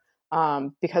altogether.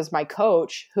 Because my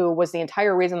coach, who was the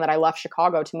entire reason that I left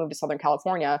Chicago to move to Southern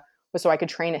California, was so I could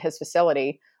train at his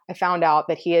facility. I found out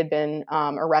that he had been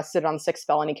arrested on 6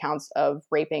 felony counts of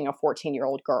raping a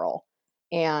 14-year-old girl.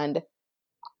 And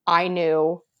I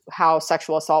knew how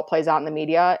sexual assault plays out in the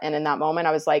media. And in that moment,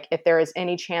 I was like, if there is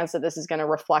any chance that this is going to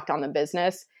reflect on the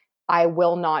business, I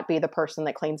will not be the person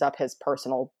that cleans up his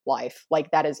personal life.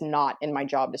 Like, that is not in my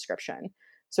job description.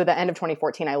 So at the end of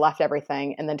 2014, I left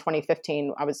everything. And then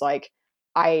 2015, I was like,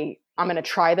 I'm going to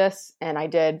try this. And I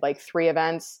did like 3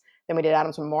 events. Then we did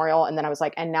Adams Memorial. And then I was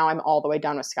like, and now I'm all the way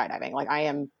done with skydiving. Like, I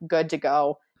am good to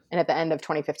go. And at the end of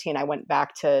 2015, I went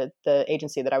back to the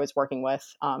agency that I was working with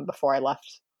before I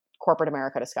left corporate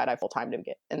America to skydive full time to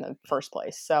get in the first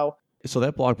place. So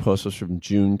that blog post was from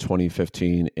June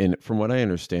 2015. And from what I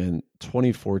understand,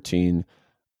 2014,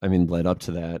 I mean, led up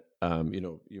to that,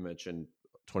 you mentioned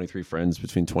 23 friends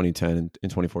between 2010 and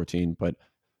 2014, but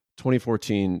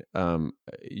 2014,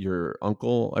 your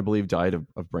uncle, I believe, died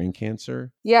of brain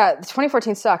cancer. Yeah,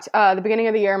 2014 sucked. The beginning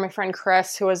of the year, my friend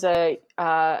Chris, who was a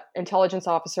intelligence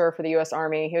officer for the U.S.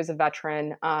 Army, he was a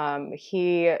veteran.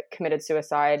 He committed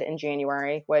suicide in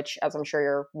January, which, as I'm sure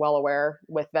you're well aware,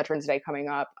 with Veterans Day coming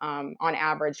up, on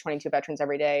average, 22 veterans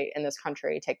every day in this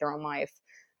country take their own life.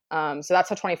 So that's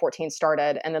how 2014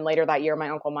 started. And then later that year, my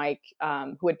uncle Mike,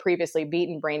 who had previously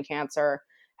beaten brain cancer,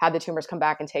 had the tumors come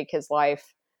back and take his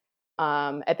life.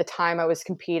 At the time, I was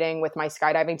competing with my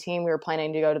skydiving team. We were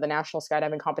planning to go to the national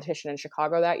skydiving competition in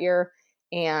Chicago that year.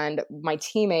 And my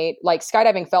teammate, like,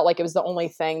 skydiving felt like it was the only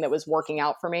thing that was working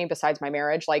out for me besides my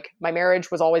marriage. Like, my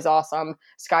marriage was always awesome.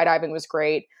 Skydiving was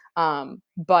great.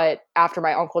 But after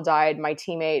my uncle died,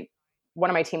 one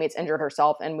of my teammates injured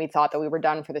herself, and we thought that we were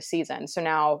done for the season. So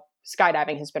now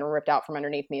skydiving has been ripped out from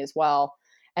underneath me as well.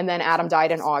 And then Adam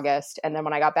died in August. And then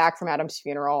when I got back from Adam's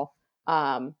funeral,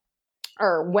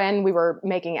 or when we were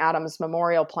making Adam's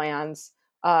memorial plans,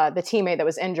 the teammate that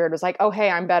was injured was like, oh, hey,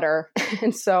 I'm better.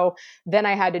 And so then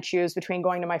I had to choose between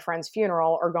going to my friend's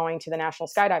funeral or going to the national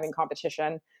skydiving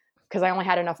competition, because I only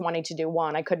had enough money to do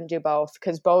one. I couldn't do both,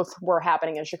 because both were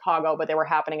happening in Chicago, but they were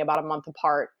happening about a month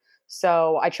apart.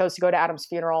 So I chose to go to Adam's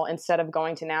funeral instead of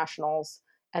going to nationals.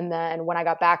 And then when I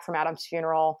got back from Adam's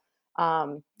funeral,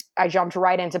 I jumped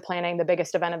right into planning the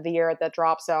biggest event of the year at the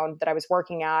drop zone that I was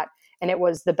working at. And it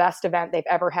was the best event they've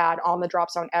ever had on the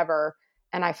drop zone ever.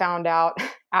 And I found out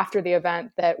after the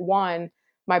event that, one,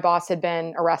 my boss had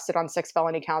been arrested on 6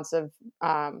 felony counts of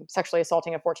sexually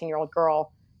assaulting a 14-year-old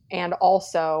girl. And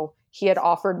also he had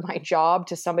offered my job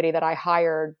to somebody that I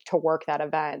hired to work that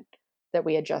event that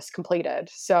we had just completed.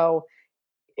 So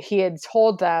he had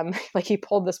told them, like, he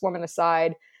pulled this woman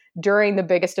aside during the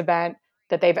biggest event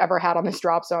that they've ever had on this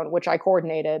drop zone, which I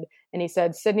coordinated. And he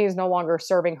said, Sydney is no longer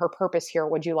serving her purpose here.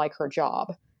 Would you like her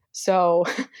job? So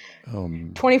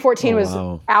 2014 was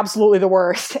absolutely the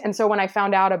worst. And so when I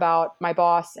found out about my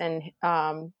boss and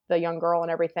the young girl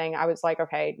and everything, I was like,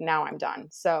 okay, now I'm done.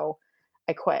 So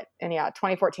I quit. And yeah,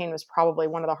 2014 was probably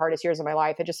one of the hardest years of my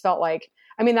life. It just felt like,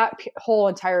 I mean, that whole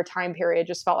entire time period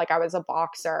just felt like I was a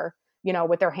boxer, you know,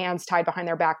 with their hands tied behind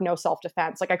their back, no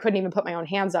self-defense. Like, I couldn't even put my own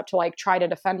hands up to like try to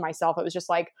defend myself. It was just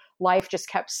like life just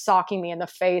kept socking me in the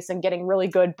face and getting really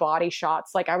good body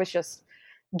shots. Like, I was just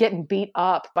getting beat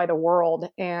up by the world.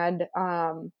 And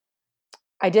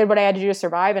I did what I had to do to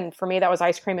survive. And for me, that was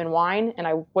ice cream and wine. And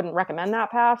I wouldn't recommend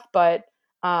that path. But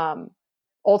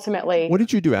ultimately, what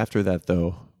did you do after that,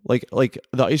 though? Like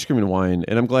the ice cream and wine.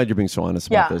 And I'm glad you're being so honest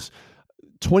about this.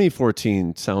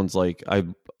 2014 sounds like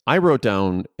I wrote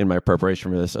down in my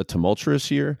preparation for this a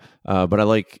tumultuous year, but I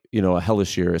like, a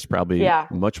hellish year is probably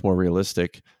much more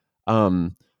realistic.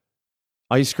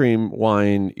 Ice cream,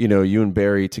 wine, you and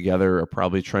Barry together are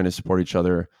probably trying to support each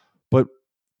other, but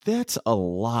that's a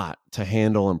lot to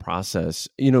handle and process.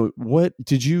 What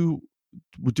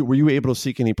were you able to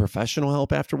seek any professional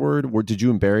help afterward? Or did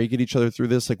you and Barry get each other through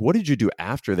this? Like, what did you do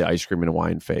after the ice cream and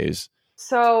wine phase?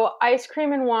 So ice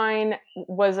cream and wine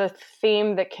was a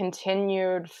theme that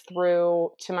continued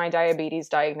through to my diabetes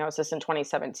diagnosis in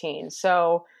 2017.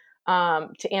 So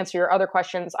to answer your other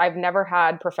questions, I've never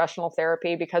had professional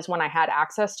therapy because when I had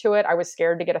access to it, I was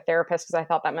scared to get a therapist because I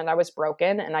thought that meant I was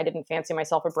broken, and I didn't fancy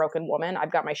myself a broken woman.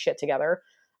 I've got my shit together.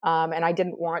 And I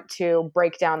didn't want to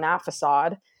break down that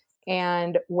facade.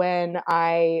 And when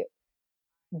I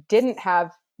didn't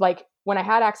have, like, when I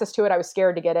had access to it, I was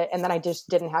scared to get it. And then I just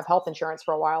didn't have health insurance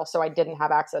for a while. So I didn't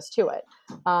have access to it.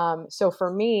 So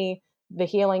for me, the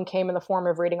healing came in the form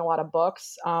of reading a lot of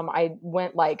books. I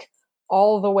went like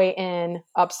all the way in,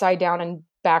 upside down and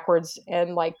backwards,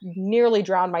 and like nearly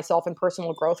drowned myself in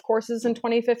personal growth courses in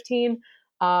 2015.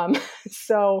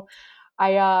 So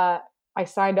I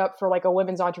signed up for like a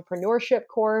women's entrepreneurship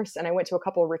course, and I went to a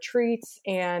couple of retreats,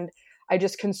 and I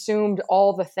just consumed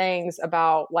all the things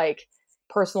about like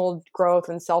personal growth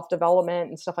and self-development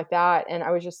and stuff like that. And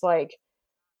I was just like,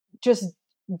 just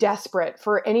desperate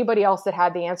for anybody else that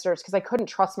had the answers, because I couldn't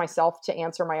trust myself to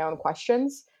answer my own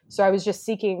questions. So I was just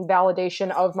seeking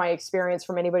validation of my experience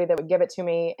from anybody that would give it to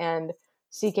me, and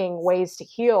seeking ways to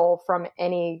heal from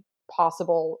any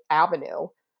possible avenue.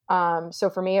 So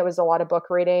for me, it was a lot of book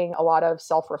reading, a lot of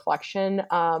self-reflection.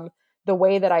 The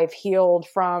way that I've healed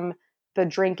from the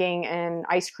drinking and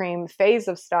ice cream phase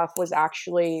of stuff was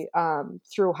actually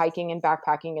through hiking and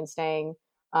backpacking and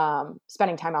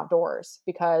spending time outdoors,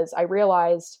 because I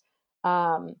realized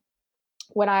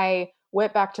when I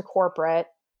went back to corporate,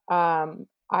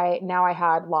 I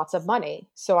had lots of money,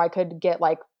 so I could get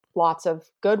like lots of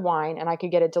good wine, and I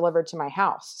could get it delivered to my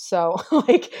house. So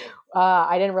like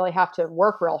I didn't really have to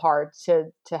work real hard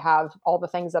to have all the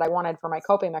things that I wanted for my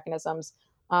coping mechanisms.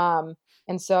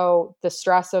 And so the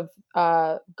stress of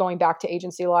going back to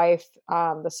agency life,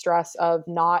 the stress of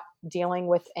not dealing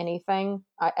with anything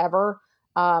ever,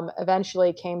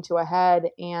 eventually came to a head.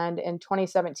 And in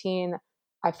 2017,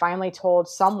 I finally told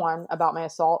someone about my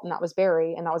assault, and that was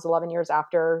Barry. And that was 11 years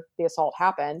after the assault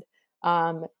happened.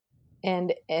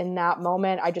 And in that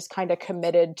moment, I just kind of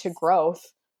committed to growth,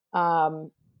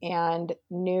 and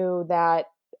knew that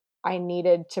I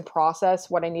needed to process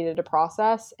what I needed to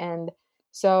process. And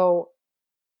so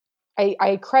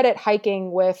I credit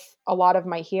hiking with a lot of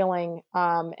my healing,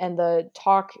 and the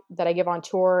talk that I give on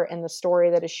tour and the story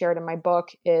that is shared in my book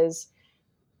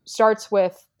starts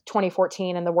with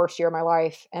 2014 and the worst year of my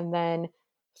life, and then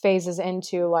phases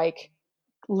into like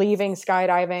leaving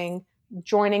skydiving,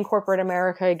 joining corporate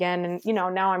America again. And,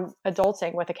 now I'm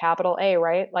adulting with a capital A,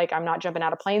 right? Like I'm not jumping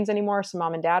out of planes anymore. So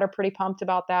mom and dad are pretty pumped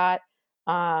about that.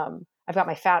 I've got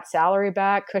my fat salary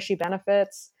back, cushy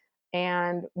benefits.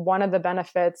 And one of the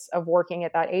benefits of working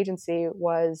at that agency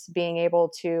was being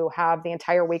able to have the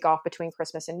entire week off between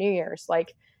Christmas and New Year's.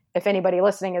 Like if anybody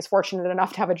listening is fortunate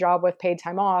enough to have a job with paid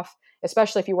time off,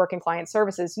 especially if you work in client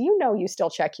services, you still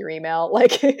check your email.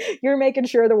 Like you're making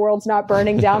sure the world's not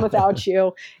burning down without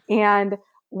you. And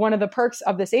one of the perks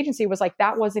of this agency was like,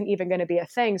 that wasn't even going to be a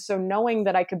thing. So knowing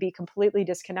that I could be completely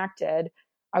disconnected,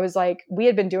 I was like, we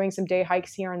had been doing some day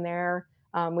hikes here and there.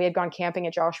 We had gone camping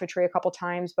at Joshua Tree a couple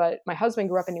times, but my husband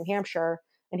grew up in New Hampshire,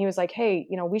 and he was like, hey,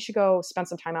 we should go spend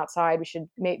some time outside.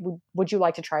 Would you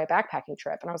like to try a backpacking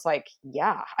trip? And I was like,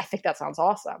 yeah, I think that sounds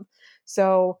awesome.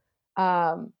 So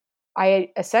I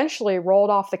essentially rolled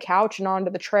off the couch and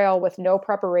onto the trail with no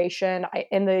preparation.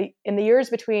 In the years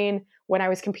between when I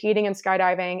was competing in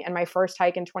skydiving and my first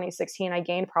hike in 2016, I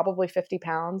gained probably 50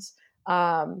 pounds.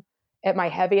 At my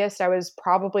heaviest, I was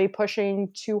probably pushing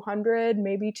 200,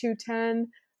 maybe 210,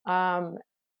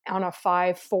 on a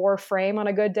 5'4" frame on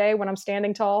a good day when I'm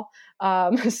standing tall.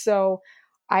 So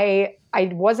I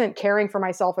wasn't caring for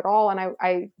myself at all. And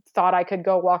I thought I could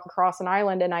go walk across an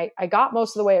island, and I got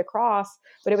most of the way across,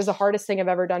 but it was the hardest thing I've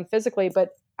ever done physically. But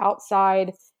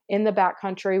outside in the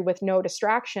backcountry with no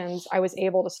distractions, I was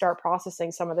able to start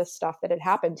processing some of this stuff that had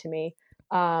happened to me.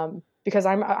 Because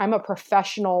I'm a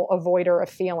professional avoider of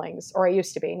feelings, or I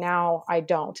used to be. Now I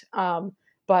don't.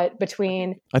 But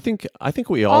between I think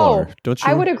we all are, don't you?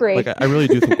 I would agree. Like I really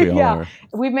do think we all are.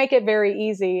 We make it very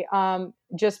easy.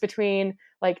 Just between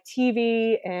like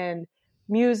TV and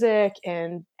music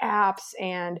and apps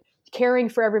and caring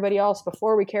for everybody else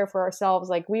before we care for ourselves.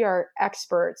 Like we are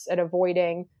experts at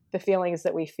avoiding the feelings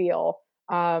that we feel.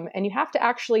 And you have to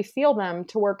actually feel them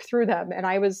to work through them. And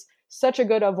I was such a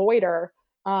good avoider.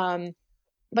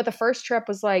 But the first trip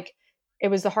was like, it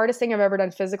was the hardest thing I've ever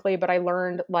done physically, but I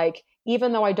learned like,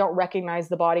 even though I don't recognize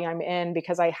the body I'm in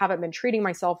because I haven't been treating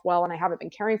myself well and I haven't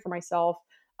been caring for myself,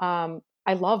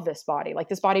 I love this body. Like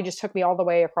this body just took me all the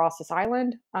way across this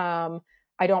island.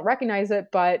 I don't recognize it,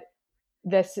 but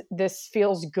this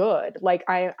feels good. Like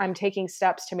I'm taking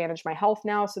steps to manage my health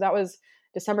now. So that was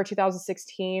December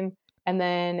 2016. And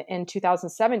then in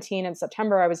 2017, in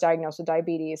September, I was diagnosed with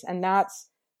diabetes. And that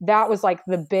was like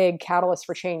the big catalyst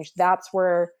for change. That's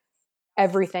where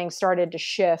everything started to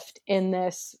shift in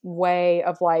this way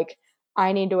of like,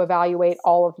 I need to evaluate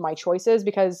all of my choices,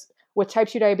 because with type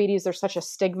 2 diabetes, there's such a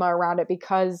stigma around it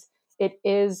because it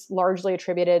is largely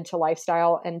attributed to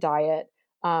lifestyle and diet,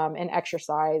 and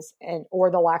exercise, and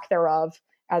or the lack thereof,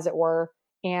 as it were.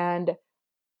 And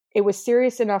it was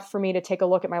serious enough for me to take a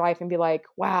look at my life and be like,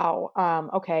 wow,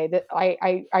 okay, that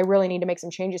I really need to make some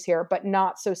changes here, but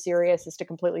not so serious as to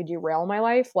completely derail my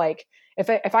life. Like if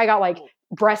I got like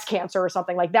breast cancer or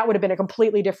something, like that would have been a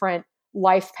completely different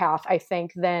life path, I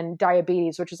think, than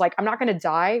diabetes, which is like, I'm not going to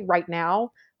die right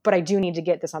now, but I do need to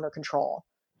get this under control.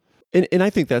 And I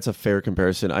think that's a fair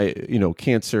comparison.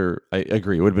 Cancer, I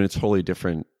agree, it would have been a totally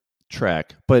different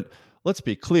track. But let's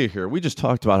be clear here. We just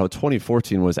talked about how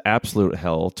 2014 was absolute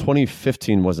hell.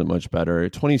 2015 wasn't much better.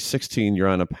 2016, you're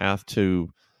on a path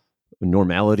to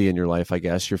normality in your life, I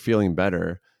guess. You're feeling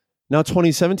better. Now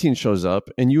 2017 shows up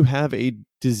and you have a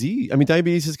disease. I mean,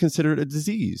 diabetes is considered a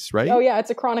disease, right? Oh yeah, it's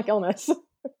a chronic illness.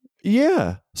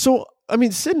 Yeah. So, I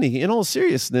mean, Sydney, in all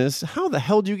seriousness, how the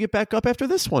hell do you get back up after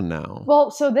this one now?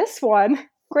 Well, so this one,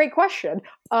 great question.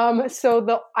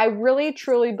 I really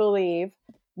truly believe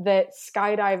that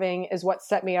skydiving is what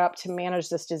set me up to manage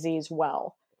this disease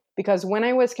well. Because when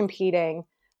I was competing,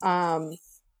 when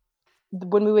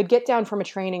we would get down from a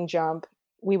training jump,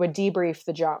 we would debrief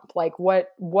the jump, like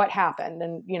what happened.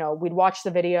 And, we'd watch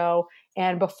the video.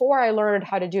 And before I learned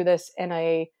how to do this in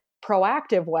a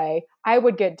proactive way, I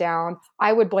would get down,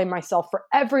 I would blame myself for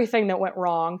everything that went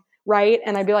wrong. Right.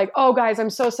 And I'd be like, oh guys, I'm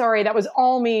so sorry. That was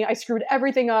all me. I screwed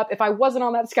everything up. If I wasn't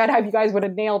on that skydive, you guys would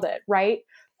have nailed it. Right.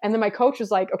 And then my coach was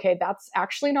like, okay, that's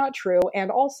actually not true. And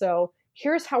also,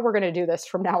 here's how we're going to do this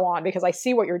from now on, because I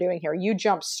see what you're doing here. You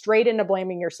jump straight into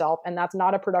blaming yourself, and that's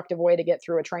not a productive way to get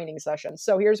through a training session.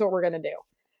 So here's what we're going to do.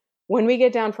 When we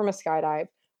get down from a skydive,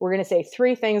 we're going to say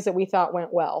 3 things that we thought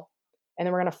went well. And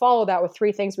then we're going to follow that with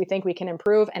 3 things we think we can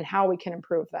improve and how we can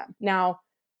improve them. Now,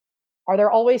 are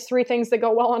there always 3 things that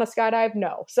go well on a skydive?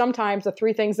 No. Sometimes the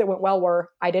 3 things that went well were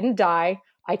I didn't die,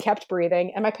 I kept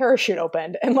breathing, and my parachute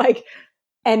opened.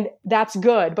 And that's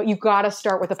good, but you've got to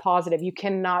start with a positive. You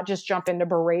cannot just jump into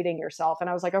berating yourself. And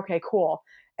I was like, okay, cool.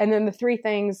 And then the 3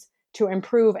 things to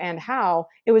improve and how,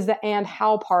 it was the and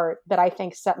how part that I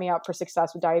think set me up for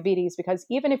success with diabetes, because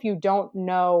even if you don't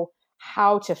know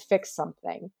how to fix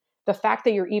something, the fact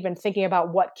that you're even thinking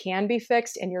about what can be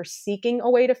fixed and you're seeking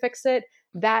a way to fix it,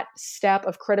 that step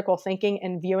of critical thinking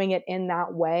and viewing it in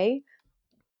that way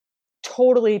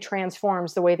totally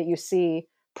transforms the way that you see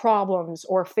problems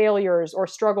or failures or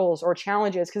struggles or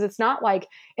challenges. Because it's not like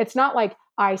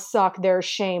I suck, there's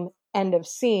shame, end of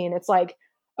scene. It's like,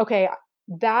 okay,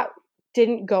 that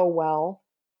didn't go well.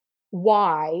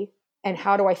 Why? And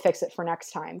how do I fix it for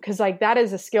next time? Because like that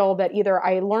is a skill that either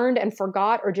I learned and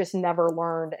forgot or just never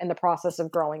learned in the process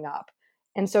of growing up.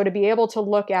 And so to be able to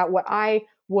look at what I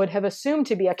would have assumed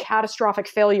to be a catastrophic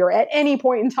failure at any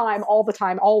point in time, all the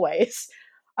time, always,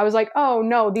 I was like, oh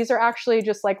no, these are actually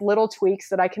just like little tweaks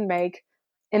that I can make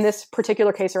in this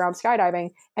particular case around skydiving.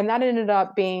 And that ended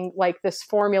up being like this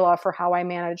formula for how I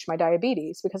managed my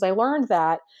diabetes, because I learned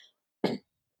that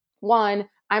one,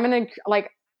 I'm going to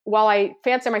like, while I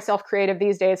fancy myself creative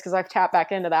these days, because I've tapped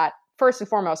back into that, first and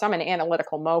foremost, I'm an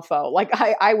analytical mofo. Like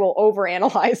I will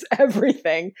overanalyze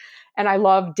everything, and I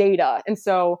love data. And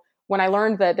so when I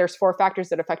learned that there's 4 factors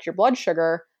that affect your blood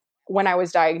sugar, when I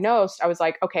was diagnosed, I was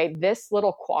like, okay, this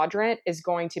little quadrant is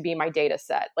going to be my data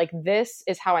set. Like this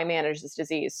is how I manage this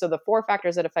disease. So the 4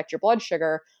 factors that affect your blood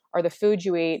sugar are the food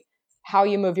you eat, how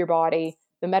you move your body,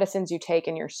 the medicines you take,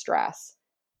 and your stress.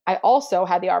 I also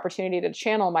had the opportunity to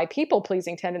channel my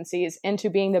people-pleasing tendencies into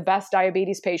being the best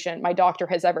diabetes patient my doctor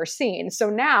has ever seen.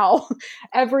 So now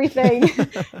everything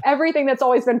that's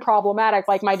always been problematic,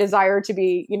 like my desire to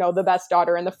be, the best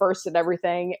daughter and the first and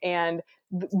everything, and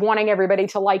wanting everybody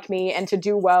to like me and to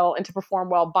do well and to perform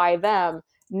well by them.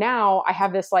 Now I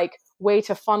have this like way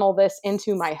to funnel this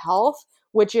into my health,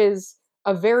 which is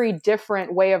a very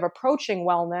different way of approaching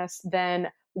wellness than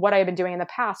what I've been doing in the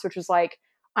past, which was like,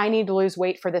 I need to lose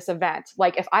weight for this event.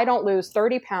 Like if I don't lose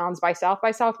 30 pounds by South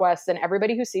by Southwest, then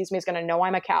everybody who sees me is going to know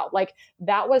I'm a cow. Like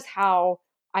that was how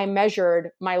I measured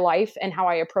my life and how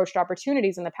I approached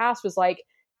opportunities in the past, was like,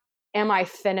 am I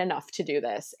thin enough to do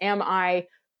this? Am I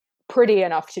pretty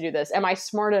enough to do this? Am I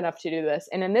smart enough to do this?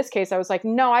 And in this case, I was like,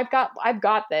 no, I've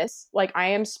got this. Like I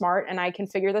am smart and I can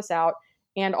figure this out.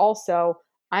 And also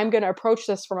I'm going to approach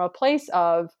this from a place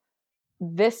of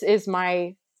this is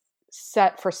my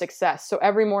set for success. So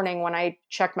every morning when I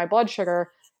check my blood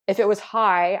sugar, if it was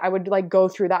high, I would like go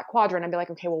through that quadrant and be like,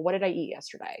 okay, well, what did I eat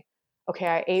yesterday? Okay,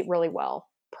 I ate really well.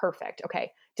 Perfect.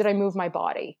 Okay. Did I move my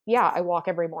body? Yeah, I walk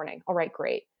every morning. All right,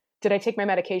 great. Did I take my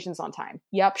medications on time?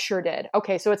 Yep, sure did.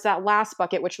 Okay, so it's that last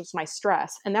bucket, which was my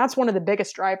stress. And that's one of the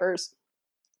biggest drivers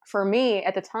for me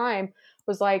at the time,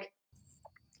 was like,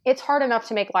 it's hard enough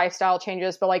to make lifestyle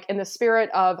changes, but like in the spirit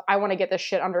of, I want to get this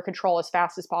shit under control as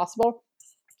fast as possible,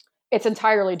 it's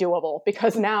entirely doable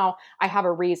because now I have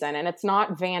a reason, and it's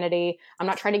not vanity. I'm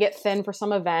not trying to get thin for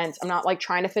some event. I'm not like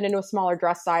trying to fit into a smaller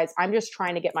dress size. I'm just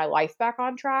trying to get my life back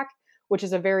on track, which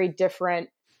is a very different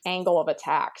angle of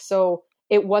attack. So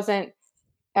it wasn't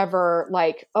ever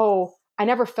like, oh, I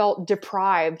never felt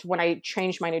deprived when I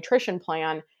changed my nutrition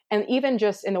plan. And even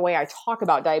just in the way I talk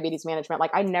about diabetes management,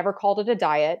 like I never called it a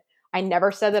diet. I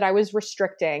never said that I was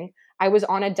restricting. I was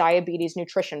on a diabetes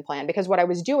nutrition plan because what I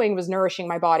was doing was nourishing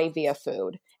my body via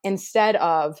food instead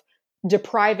of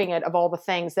depriving it of all the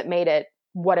things that made it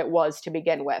what it was to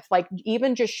begin with. Like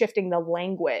even just shifting the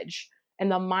language and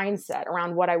the mindset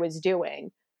around what I was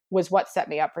doing was what set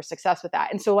me up for success with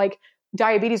that. And so like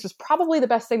diabetes was probably the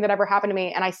best thing that ever happened to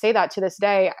me. And I say that to this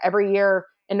day. Every year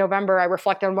in November, I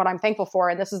reflect on what I'm thankful for.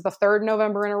 And this is the third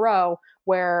November in a row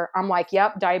where I'm like,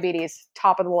 yep, diabetes,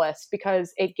 top of the list,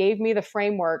 because it gave me the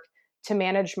framework to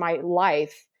manage my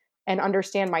life and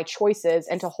understand my choices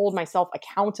and to hold myself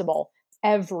accountable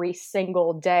every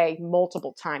single day,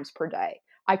 multiple times per day.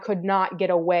 I could not get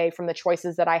away from the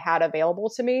choices that I had available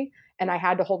to me. And I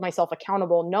had to hold myself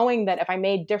accountable, knowing that if I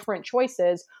made different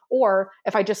choices, or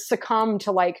if I just succumbed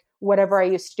to like whatever I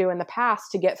used to do in the past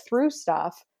to get through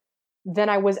stuff, then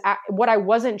what I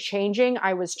wasn't changing,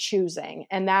 I was choosing.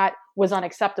 And that was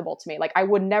unacceptable to me. Like I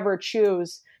would never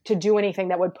choose to do anything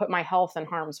that would put my health in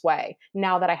harm's way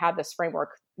now that I had this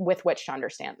framework with which to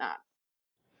understand that.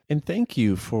 And thank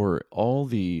you for all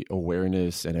the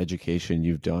awareness and education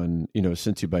you've done,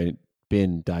 since you've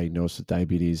been diagnosed with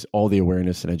diabetes, all the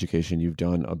awareness and education you've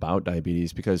done about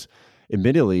diabetes, because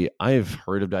admittedly, I've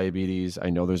heard of diabetes. I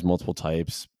know there's multiple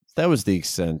types. That was the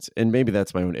extent. And maybe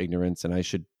that's my own ignorance, and I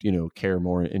should, care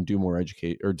more and do more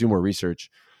do more research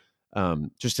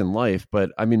just in life.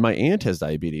 But I mean, my aunt has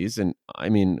diabetes, and I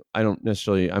mean, I'm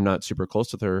not super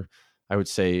close with her, I would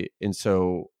say. And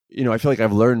so, I feel like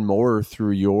I've learned more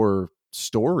through your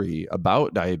story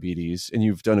about diabetes, and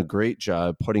you've done a great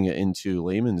job putting it into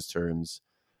layman's terms.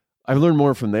 I've learned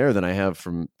more from there than I have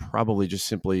from probably just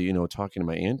simply, talking to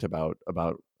my aunt about,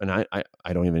 and I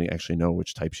don't even actually know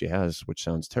which type she has, which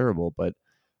sounds terrible, but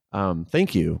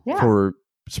thank you for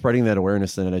spreading that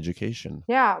awareness and education.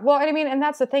 Yeah. Well, I mean, and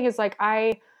that's the thing is like,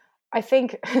 I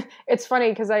think it's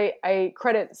funny because I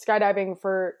credit skydiving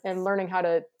and learning how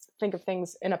to think of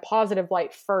things in a positive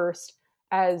light first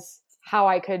as how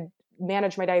I could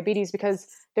manage my diabetes, because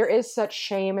there is such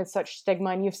shame and such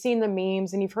stigma, and you've seen the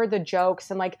memes and you've heard the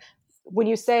jokes. And like when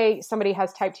you say somebody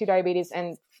has type 2 diabetes,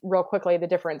 and real quickly, the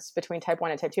difference between type 1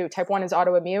 and type 2 is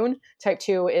autoimmune. Type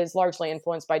 2 is largely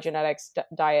influenced by genetics,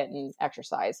 diet, and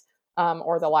exercise,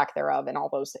 or the lack thereof in all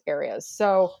those areas.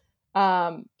 So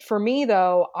for me,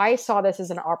 though, I saw this as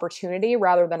an opportunity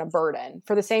rather than a burden,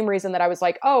 for the same reason that I was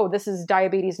like, oh, this is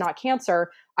diabetes, not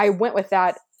cancer. I went with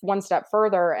that one step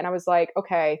further, and I was like,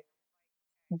 okay,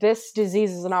 this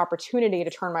disease is an opportunity to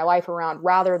turn my life around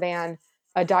rather than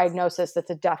a diagnosis that's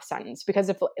a death sentence. Because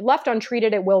if left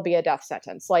untreated, it will be a death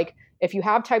sentence. Like if you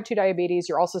have type 2 diabetes,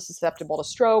 you're also susceptible to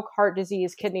stroke, heart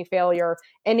disease, kidney failure,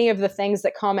 any of the things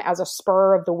that come as a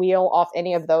spur of the wheel off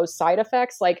any of those side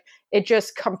effects. Like it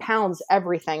just compounds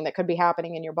everything that could be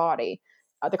happening in your body.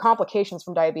 The complications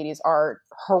from diabetes are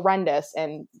horrendous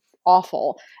and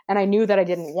awful. And I knew that I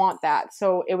didn't want that.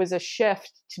 So it was a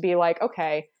shift to be like,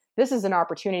 okay, this is an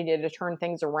opportunity to turn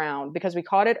things around because we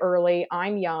caught it early.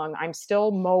 I'm young. I'm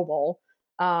still mobile.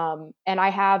 And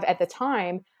at the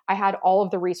time, I had all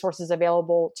of the resources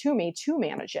available to me to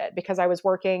manage it because I was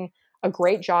working a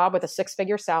great job with a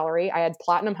 6-figure salary. I had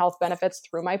platinum health benefits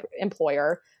through my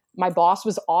employer. My boss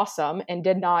was awesome and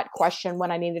did not question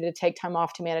when I needed to take time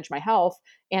off to manage my health.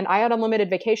 And I had unlimited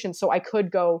vacation, so I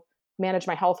could go manage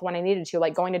my health when I needed to,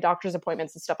 like going to doctor's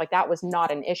appointments and stuff like that was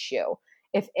not an issue.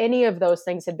 If any of those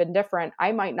things had been different,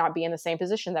 I might not be in the same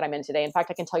position that I'm in today. In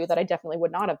fact, I can tell you that I definitely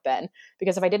would not have been,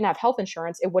 because if I didn't have health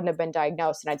insurance, it wouldn't have been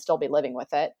diagnosed and I'd still be living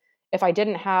with it. If I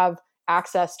didn't have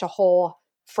access to whole,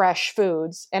 fresh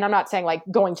foods, and I'm not saying like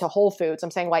going to Whole Foods,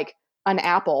 I'm saying like an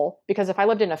apple, because if I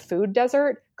lived in a food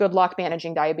desert, good luck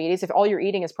managing diabetes. If all you're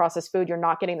eating is processed food, you're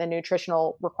not getting the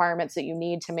nutritional requirements that you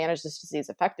need to manage this disease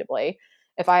effectively.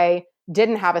 If I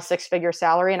didn't have a 6-figure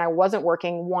salary and I wasn't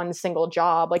working one single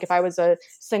job. Like if I was a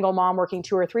single mom working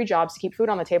 2 or 3 jobs to keep food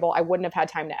on the table, I wouldn't have had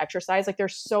time to exercise. Like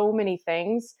there's so many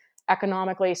things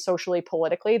economically, socially,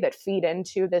 politically that feed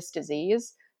into this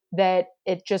disease that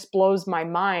it just blows my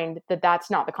mind that that's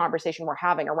not the conversation we're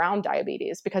having around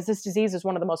diabetes, because this disease is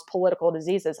one of the most political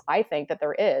diseases I think that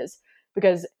there is.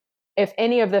 Because if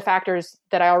any of the factors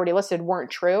that I already listed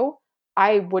weren't true,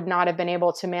 I would not have been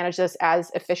able to manage this as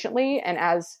efficiently and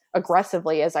as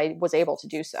aggressively as I was able to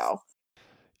do so.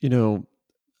 You know,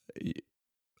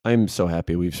 I'm so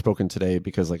happy we've spoken today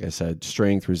because, like I said,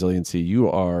 strength, resiliency, you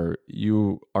are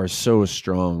so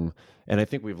strong. And I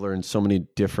think we've learned so many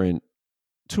different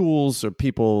tools or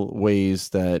people, ways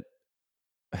that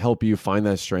help you find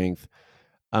that strength.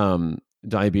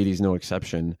 Diabetes, no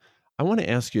exception. I want to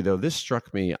ask you though, this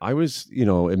struck me. I was,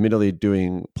 admittedly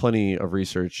doing plenty of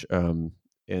research, and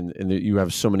you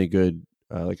have so many good,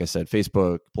 like I said,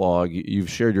 Facebook, blog, you've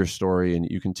shared your story and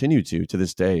you continue to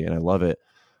this day. And I love it.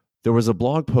 There was a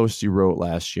blog post you wrote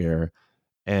last year,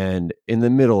 and in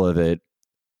the middle of it,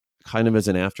 kind of as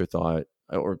an afterthought,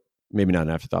 or maybe not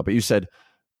an afterthought, but you said,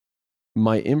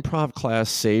 my improv class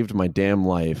saved my damn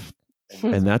life.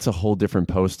 And that's a whole different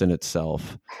post in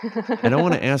itself. And I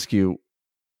want to ask you,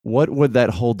 what would that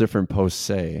whole different post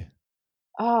say?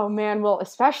 Oh man, well,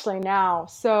 especially now.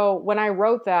 So when I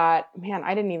wrote that, man,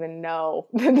 I didn't even know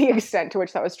the extent to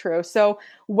which that was true. So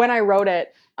when I wrote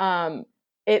it,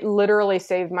 it literally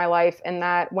saved my life. In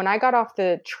that when I got off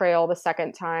the trail the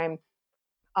second time,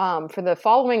 for the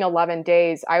following 11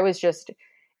 days, I was just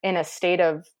in a state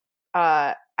of,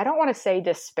 I don't want to say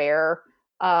despair,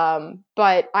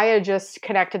 but I had just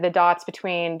connected the dots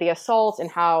between the assault and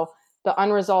how the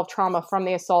unresolved trauma from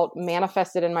the assault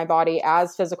manifested in my body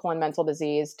as physical and mental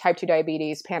disease, type 2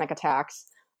 diabetes, panic attacks.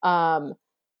 I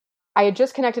had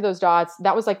just connected those dots.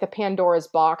 That was like the Pandora's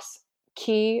box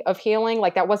key of healing.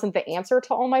 Like that wasn't the answer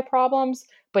to all my problems,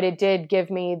 but it did give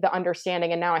me the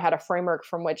understanding. And now I had a framework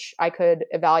from which I could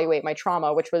evaluate my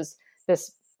trauma, which was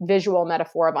this visual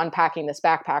metaphor of unpacking this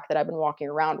backpack that I've been walking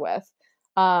around with.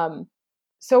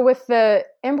 So with the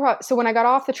improv, so when I got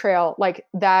off the trail, like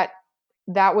that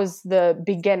was the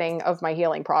beginning of my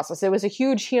healing process. It was a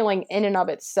huge healing in and of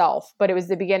itself, but it was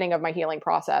the beginning of my healing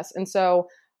process. And so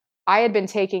I had been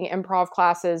taking improv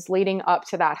classes leading up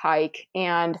to that hike.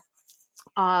 And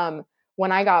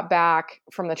when I got back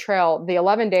from the trail, the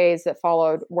 11 days that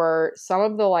followed were some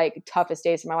of the like toughest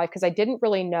days of my life, because I didn't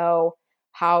really know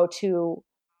how to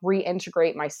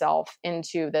reintegrate myself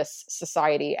into this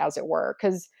society, as it were.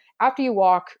 Because after you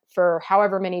walk for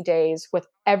however many days with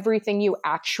everything you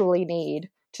actually need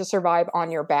to survive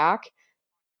on your back,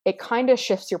 it kind of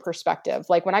shifts your perspective.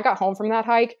 Like when I got home from that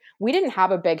hike, we didn't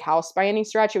have a big house by any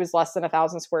stretch. It was less than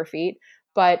 1,000 square feet.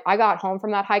 But I got home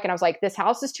from that hike and I was like, this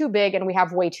house is too big and we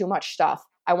have way too much stuff.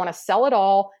 I want to sell it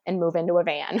all and move into a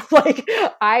van. Like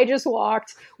I just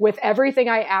walked with everything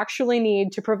I actually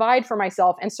need to provide for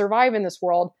myself and survive in this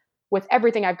world with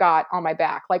everything I've got on my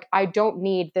back. Like I don't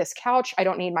need this couch. I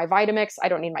don't need my Vitamix. I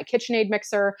don't need my KitchenAid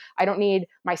mixer. I don't need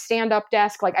my stand-up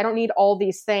desk. Like I don't need all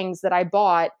these things that I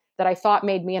bought that I thought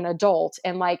made me an adult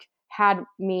and like had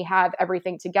me have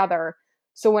everything together.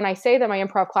 So when I say that my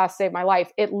improv class saved my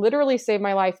life, it literally saved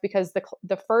my life, because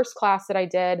the first class that I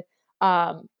did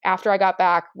after I got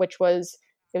back, we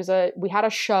had a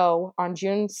show on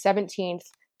June 17th,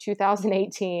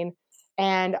 2018.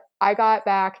 And I got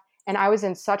back and I was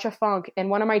in such a funk. And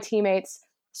one of my teammates,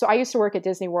 so I used to work at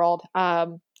Disney World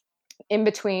in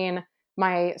between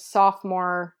my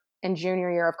sophomore and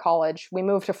junior year of college. We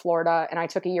moved to Florida and I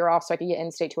took a year off so I could get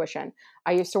in-state tuition.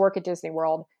 I used to work at Disney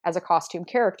World as a costume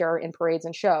character in parades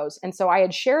and shows. And so I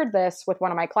had shared this with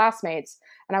one of my classmates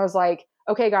and I was like,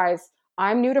 okay, guys,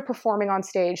 I'm new to performing on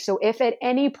stage. So if at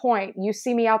any point you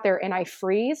see me out there and I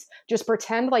freeze, just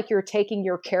pretend like you're taking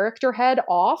your character head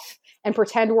off and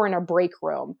pretend we're in a break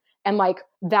room. And like,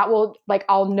 that will, like,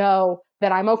 I'll know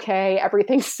that I'm okay,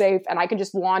 everything's safe, and I can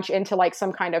just launch into like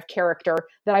some kind of character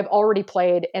that I've already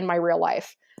played in my real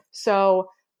life. So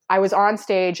I was on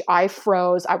stage, I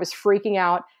froze, I was freaking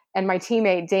out, and my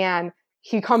teammate, Dan,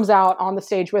 he comes out on the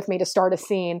stage with me to start a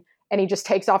scene, and he just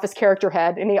takes off his character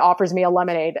head and he offers me a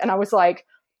lemonade. And I was like,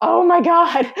 oh my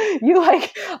God,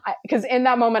 because in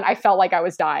that moment, I felt like I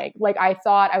was dying. Like I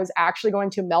thought I was actually going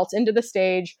to melt into the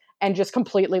stage and just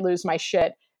completely lose my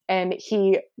shit. And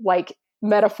he like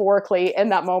metaphorically in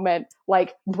that moment,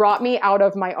 like brought me out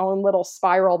of my own little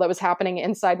spiral that was happening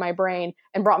inside my brain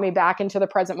and brought me back into the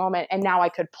present moment. And now I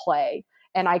could play.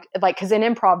 And I like, cause in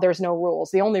improv, there's no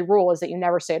rules. The only rule is that you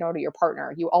never say no to your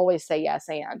partner. You always say yes.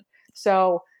 And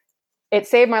so it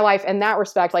saved my life in that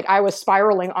respect. Like I was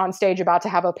spiraling on stage about to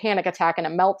have a panic attack and a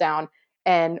meltdown.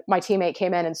 And my teammate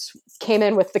came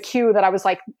in with the cue that I was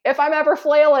like, if I'm ever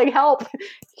flailing, help.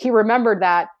 He remembered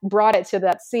that, brought it to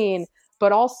that scene.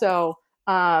 But also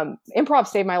improv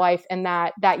saved my life in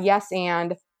that yes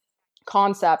and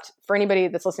concept. For anybody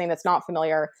that's listening that's not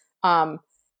familiar,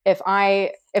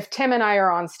 if Tim and I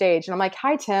are on stage and I'm like,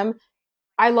 hi Tim,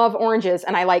 I love oranges,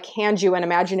 and I like hand you an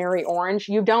imaginary orange,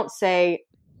 you don't say,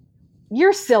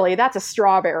 you're silly, that's a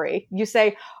strawberry. You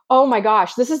say, oh my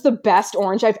gosh, this is the best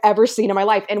orange I've ever seen in my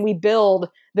life. And we build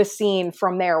the scene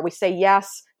from there. We say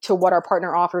yes to what our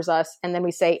partner offers us, and then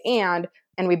we say and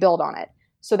we build on it.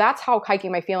 So that's how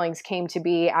Hiking My Feelings came to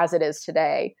be as it is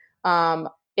today.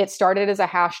 It started as a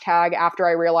hashtag after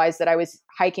I realized that I was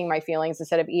hiking my feelings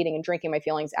instead of eating and drinking my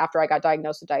feelings after I got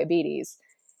diagnosed with diabetes.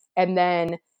 And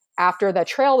then after the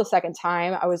trail the second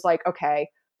time, I was like, okay,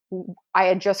 I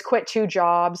had just quit 2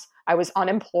 jobs. I was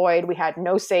unemployed. We had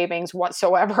no savings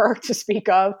whatsoever to speak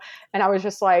of. And I was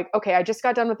just like, okay, I just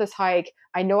got done with this hike.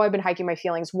 I know I've been hiking my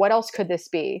feelings. What else could this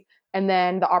be? And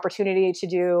then the opportunity to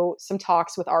do some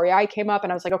talks with REI came up,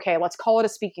 and I was like, okay, let's call it a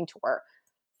speaking tour.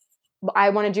 I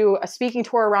want to do a speaking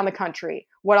tour around the country.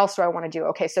 What else do I want to do?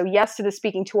 Okay, so yes to the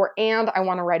speaking tour, and I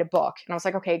want to write a book. And I was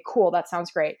like, okay, cool. That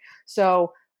sounds great.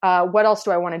 So what else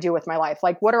do I want to do with my life?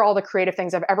 Like, what are all the creative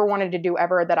things I've ever wanted to do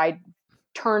ever that I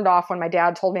turned off when my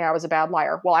dad told me I was a bad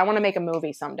liar? Well, I want to make a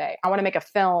movie someday. I want to make a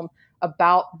film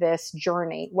about this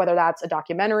journey, whether that's a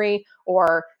documentary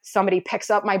or somebody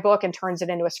picks up my book and turns it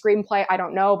into a screenplay. I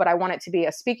don't know, but I want it to be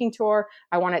a speaking tour.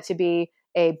 I want it to be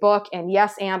a book. And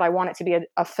yes, and I want it to be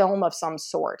a film of some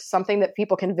sort, something that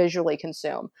people can visually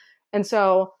consume. And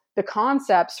so the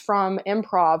concepts from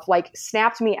improv like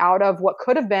snapped me out of what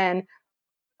could have been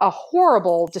a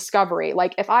horrible discovery.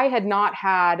 Like if I had not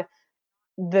had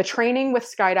the training with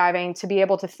skydiving to be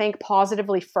able to think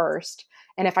positively first,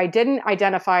 and if I didn't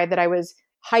identify that I was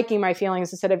hiking my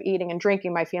feelings instead of eating and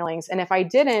drinking my feelings, and if I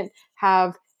didn't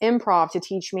have improv to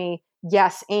teach me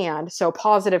yes and, so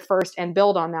positive first and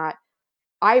build on that,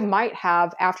 I might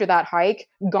have, after that hike,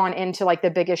 gone into like the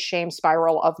biggest shame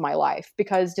spiral of my life,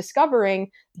 because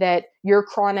discovering that your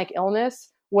chronic illness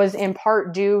was in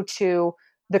part due to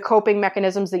the coping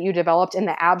mechanisms that you developed in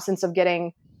the absence of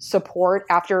getting support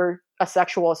after a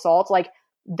sexual assault, like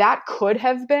that could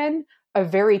have been a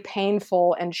very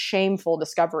painful and shameful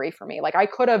discovery for me. Like I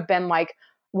could have been like,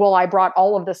 well, I brought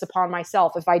all of this upon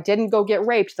myself. If I didn't go get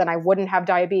raped, then I wouldn't have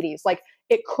diabetes. Like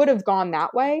it could have gone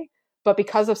that way. But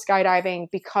because of skydiving,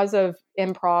 because of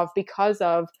improv, because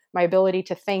of my ability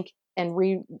to think and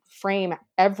reframe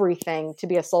everything to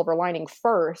be a silver lining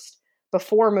first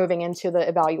before moving into the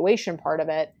evaluation part of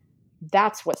it,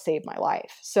 that's what saved my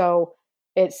life. So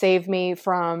it saved me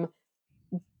from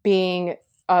being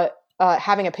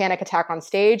having a panic attack on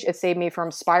stage. It saved me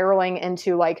from spiraling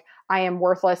into like, I am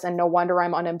worthless and no wonder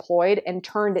I'm unemployed, and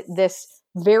turned this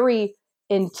very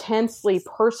intensely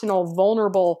personal,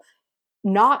 vulnerable,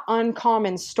 not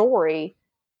uncommon story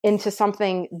into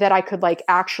something that I could like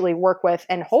actually work with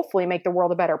and hopefully make the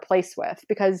world a better place with.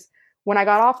 Because when I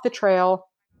got off the trail,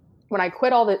 when I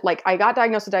quit I got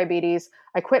diagnosed with diabetes,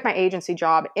 I quit my agency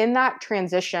job. In that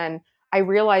transition, I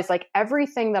realized like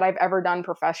everything that I've ever done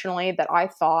professionally that I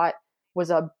thought was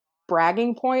a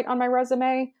bragging point on my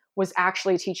resume was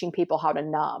actually teaching people how to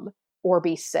numb or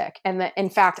be sick. And in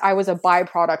fact, I was a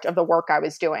byproduct of the work I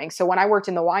was doing. So when I worked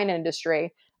in the wine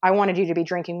industry, I wanted you to be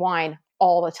drinking wine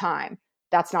all the time.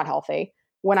 That's not healthy.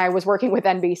 When I was working with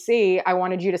NBC, I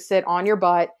wanted you to sit on your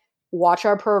butt, watch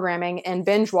our programming, and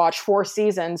binge watch 4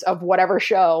 seasons of whatever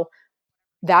show.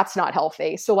 That's not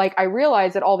healthy. So like I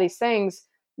realized that all these things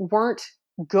weren't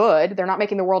good. They're not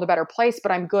making the world a better place,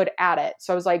 but I'm good at it.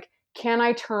 So I was like, can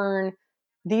I turn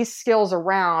these skills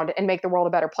around and make the world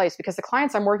a better place? Because the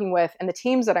clients I'm working with and the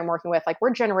teams that I'm working with, like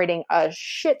we're generating a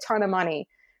shit ton of money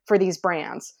for these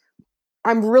brands.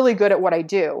 I'm really good at what I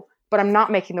do, but I'm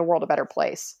not making the world a better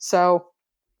place. So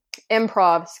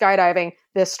improv, skydiving,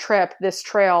 this trip, this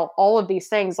trail, all of these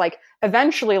things like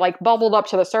eventually like bubbled up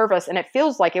to the surface, and it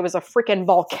feels like it was a freaking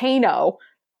volcano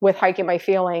with hiking my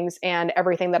feelings and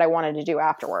everything that I wanted to do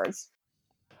afterwards.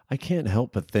 I can't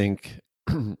help but think,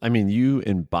 I mean, you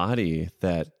embody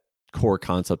that core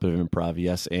concept of improv,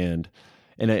 yes, and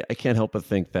I can't help but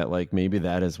think that like maybe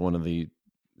that is one of the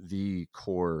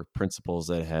core principles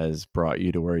that has brought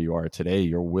you to where you are today,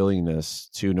 your willingness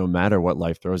to, no matter what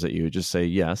life throws at you, just say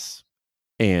yes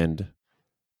and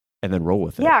and then roll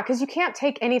with it. Yeah, because you can't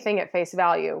take anything at face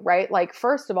value, right? Like,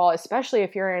 first of all, especially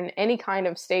if you're in any kind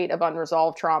of state of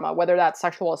unresolved trauma, whether that's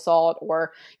sexual assault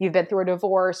or you've been through a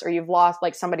divorce or you've lost,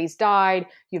 like somebody's died,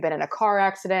 you've been in a car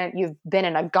accident, you've been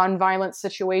in a gun violence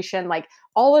situation, like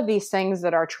all of these things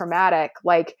that are traumatic,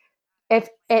 like if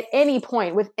at any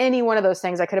point with any one of those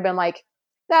things, I could have been like,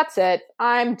 that's it,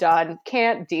 I'm done,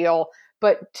 can't deal.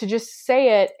 But to just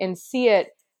say it and see it,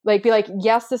 like be like,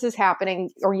 yes, this is happening,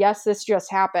 or yes, this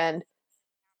just happened.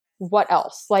 What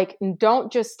else? Like,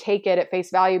 don't just take it at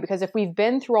face value, because if we've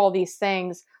been through all these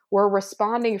things, we're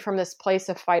responding from this place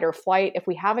of fight or flight. If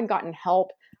we haven't gotten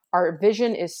help, our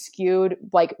vision is skewed,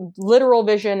 like literal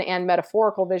vision and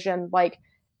metaphorical vision. Like,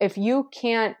 if you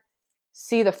can't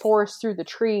see the forest through the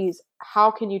trees, how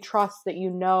can you trust that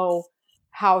you know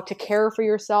how to care for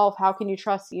yourself? How can you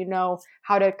trust that you know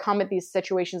how to come at these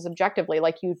situations objectively?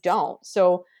 Like, you don't.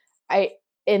 So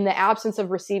in the absence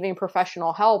of receiving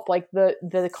professional help, like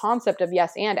the concept of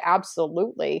yes and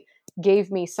absolutely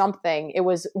gave me something. It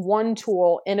was one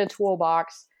tool in a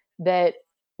toolbox that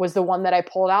was the one that I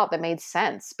pulled out that made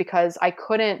sense, because I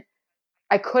couldn't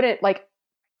like,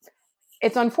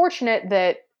 it's unfortunate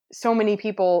that so many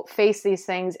people face these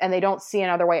things and they don't see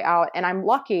another way out. And I'm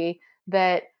lucky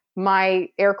that my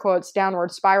air quotes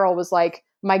downward spiral was like,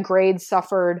 my grades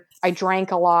suffered, I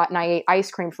drank a lot, and I ate ice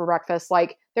cream for breakfast.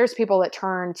 Like, there's people that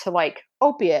turn to like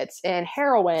opiates and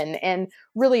heroin and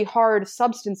really hard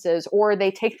substances, or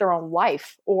they take their own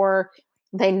life, or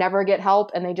they never get help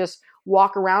and they just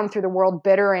walk around through the world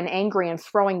bitter and angry and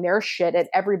throwing their shit at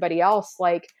everybody else.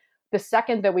 Like, the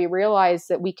second that we realize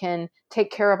that we can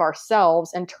take care of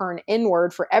ourselves and turn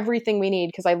inward for everything we need,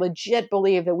 because I legit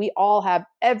believe that we all have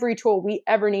every tool we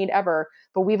ever need ever,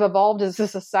 but we've evolved as a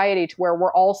society to where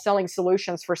we're all selling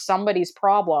solutions for somebody's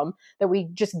problem, that we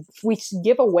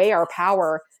give away our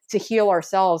power to heal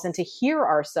ourselves and to hear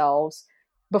ourselves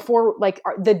before, like,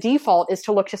 the default is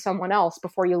to look to someone else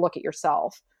before you look at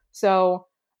yourself. So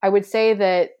I would say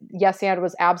that Yes And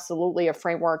was absolutely a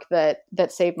framework that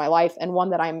saved my life, and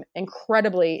one that I'm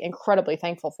incredibly, incredibly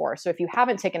thankful for. So if you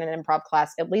haven't taken an improv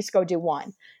class, at least go do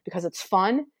one, because it's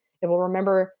fun. It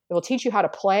will teach you how to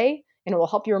play, and it will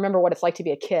help you remember what it's like to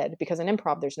be a kid, because in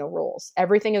improv, there's no rules.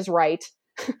 Everything is right,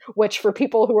 which for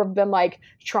people who have been like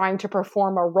trying to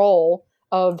perform a role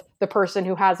of the person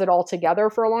who has it all together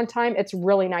for a long time, it's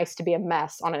really nice to be a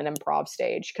mess on an improv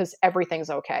stage, because everything's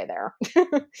okay there.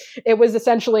 It was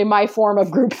essentially my form of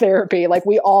group therapy. Like,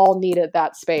 we all needed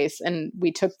that space, and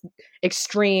we took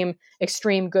extreme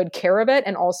good care of it,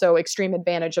 and also extreme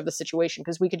advantage of the situation,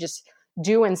 because we could just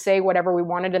do and say whatever we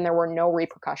wanted and there were no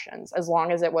repercussions, as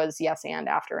long as it was yes and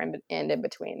after and in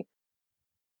between.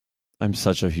 I'm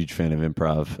such a huge fan of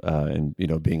improv, and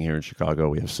being here in Chicago,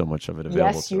 we have so much of it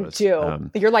available to us. Yes, you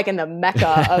do. You're like in the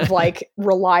mecca of like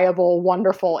reliable,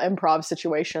 wonderful improv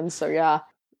situations. So yeah.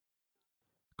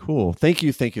 Cool. Thank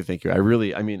you.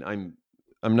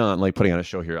 I'm not like putting on a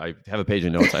show here. I have a page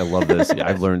of notes. I love this.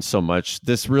 I've learned so much.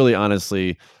 This really,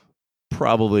 honestly,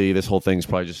 this whole thing's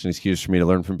probably just an excuse for me to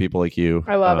learn from people like you.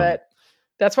 I love it.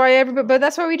 That's why but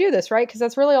that's why we do this, right? Because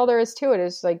that's really all there is to it,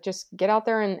 is like, just get out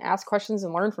there and ask questions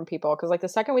and learn from people. Because like, the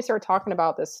second we start talking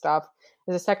about this stuff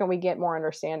is the second we get more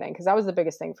understanding. Because that was the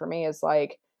biggest thing for me, is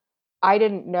like, I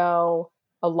didn't know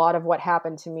a lot of what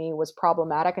happened to me was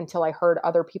problematic until I heard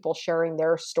other people sharing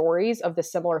their stories of the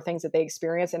similar things that they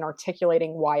experienced and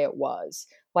articulating why it was.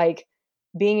 Like,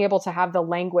 being able to have the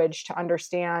language to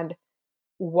understand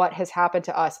what has happened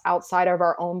to us outside of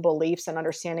our own beliefs and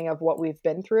understanding of what we've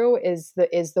been through is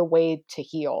the way to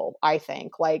heal, I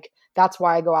think. Like, that's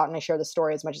why I go out and I share the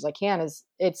story as much as I can, is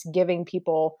it's giving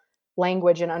people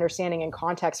language and understanding and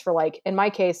context for, like, in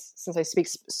my case, since I speak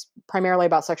primarily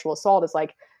about sexual assault, is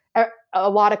like,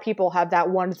 a lot of people have that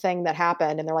one thing that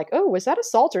happened and they're like, oh, was that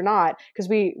assault or not? Because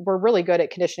we're really good at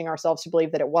conditioning ourselves to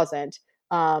believe that it wasn't.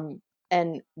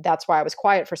 And that's why I was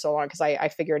quiet for so long, because I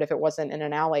figured if it wasn't in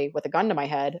an alley with a gun to my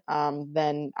head,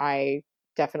 then I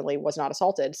definitely was not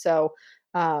assaulted. So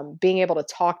being able to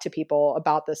talk to people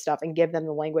about this stuff and give them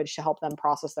the language to help them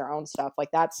process their own stuff, like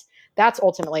that's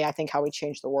ultimately, I think, how we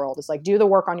change the world. Is like, do the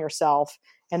work on yourself,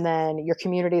 and then your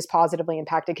community is positively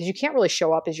impacted, because you can't really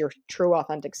show up as your true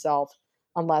authentic self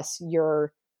unless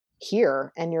you're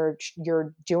here and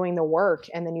you're doing the work,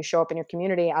 and then you show up in your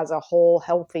community as a whole,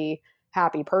 healthy,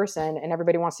 happy person, and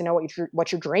everybody wants to know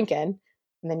what you're drinking,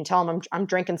 and then you tell them I'm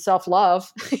drinking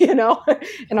self-love, and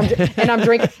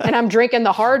I'm drinking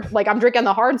the hard, like, I'm drinking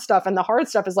the hard stuff, and the hard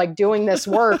stuff is like doing this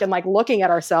work and like looking at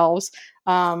ourselves.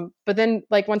 But then,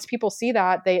 like, once people see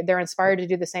that, they're inspired to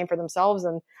do the same for themselves,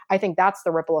 and I think that's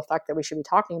the ripple effect that we should be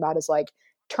talking about, is like,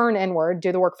 turn inward,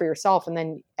 do the work for yourself. And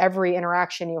then every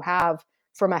interaction you have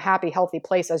from a happy, healthy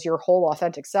place as your whole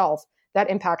authentic self, that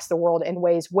impacts the world in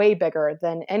ways way bigger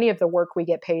than any of the work we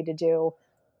get paid to do,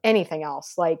 anything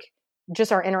else. Like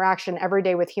just our interaction every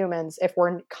day with humans, if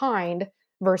we're kind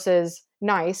versus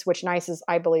nice, which nice is,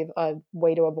 I believe, a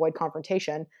way to avoid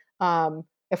confrontation.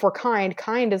 If we're kind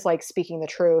is like speaking the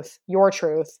truth, your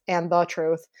truth and the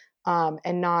truth,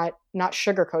 and not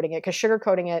sugarcoating it, because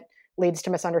sugarcoating it leads to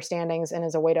misunderstandings and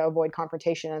is a way to avoid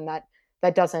confrontation. And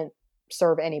that doesn't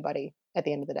serve anybody at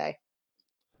the end of the day.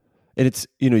 And it's,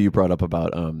 you brought up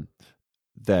about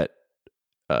that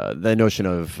notion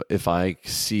of if I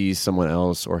see someone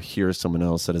else or hear someone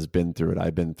else that has been through it,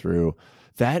 I've been through,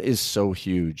 that is so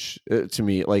huge to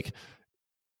me. Like,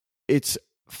 it's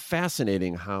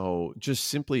fascinating how just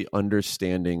simply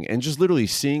understanding and just literally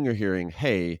seeing or hearing,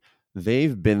 hey,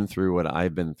 they've been through what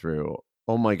I've been through.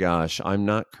 Oh my gosh, I'm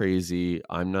not crazy.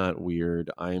 I'm not weird.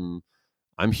 I'm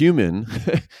human.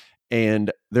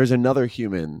 And there's another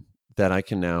human that I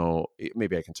can now,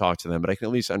 maybe I can talk to them, but I can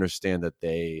at least understand that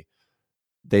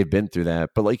they've been through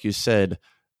that. But like you said,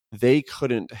 they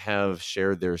couldn't have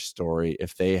shared their story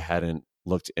if they hadn't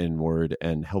looked inward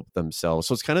and helped themselves.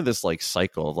 So it's kind of this like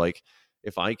cycle of like,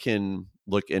 if I can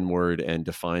look inward and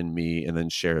define me and then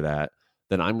share that,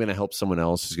 then I'm going to help someone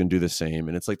else who's going to do the same.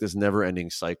 And it's like this never ending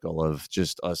cycle of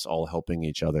just us all helping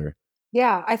each other.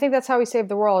 Yeah, I think that's how we save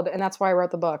the world. And that's why I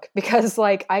wrote the book, because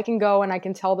like I can go and I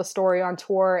can tell the story on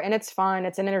tour and it's fun.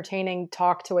 It's an entertaining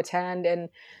talk to attend and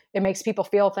it makes people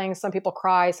feel things. Some people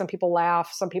cry, some people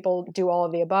laugh, some people do all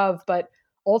of the above. But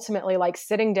ultimately, like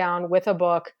sitting down with a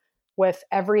book with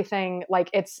everything,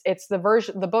 like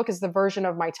the book is the version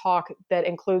of my talk that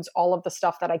includes all of the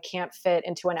stuff that I can't fit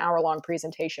into an hour-long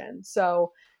presentation.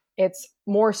 So it's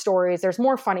more stories. There's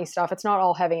more funny stuff. It's not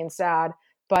all heavy and sad.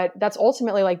 But that's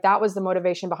ultimately like, that was the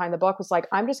motivation behind the book, was like,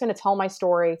 I'm just going to tell my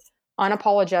story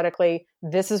unapologetically.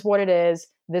 This is what it is.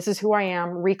 This is who I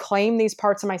am. Reclaim these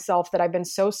parts of myself that I've been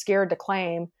so scared to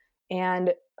claim,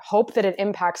 and hope that it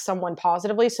impacts someone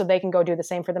positively so they can go do the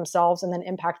same for themselves and then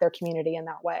impact their community in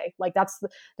that way. Like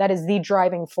that is the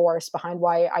driving force behind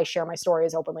why I share my story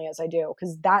as openly as I do.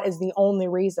 Because that is the only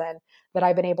reason that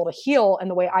I've been able to heal. And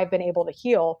the way I've been able to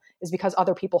heal is because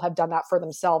other people have done that for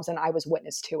themselves and I was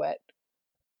witness to it.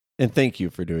 And thank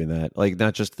you for doing that. Like,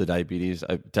 not just the diabetes,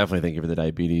 I definitely thank you for the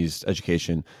diabetes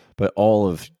education, but all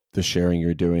of the sharing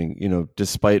you're doing,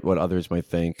 despite what others might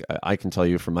think. I can tell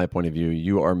you from my point of view,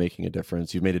 you are making a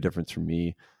difference. You've made a difference for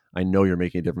me. I know you're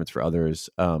making a difference for others.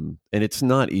 And it's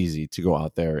not easy to go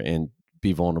out there and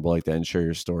be vulnerable like that and share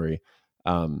your story.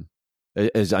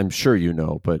 As I'm sure you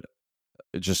know, but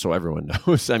just so everyone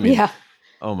knows, I mean, yeah.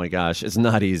 Oh my gosh, it's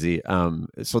not easy.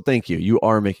 So thank you. You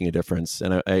are making a difference.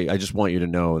 And I just want you to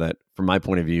know that from my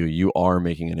point of view, you are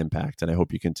making an impact, and I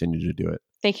hope you continue to do it.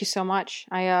 Thank you so much.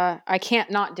 I can't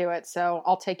not do it. So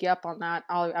I'll take you up on that.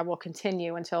 I will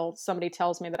continue until somebody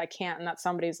tells me that I can't, and that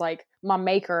somebody's like my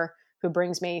maker who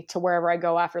brings me to wherever I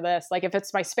go after this. Like if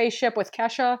it's my spaceship with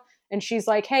Kesha and she's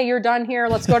like, hey, you're done here.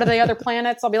 Let's go to the other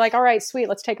planets. I'll be like, all right, sweet.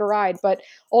 Let's take a ride. But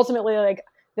ultimately, like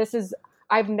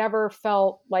I've never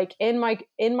felt like in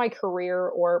my career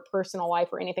or personal life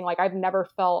or anything, like I've never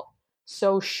felt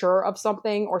so sure of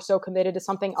something or so committed to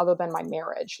something other than my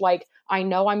marriage. Like I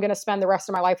know I'm going to spend the rest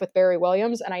of my life with Barry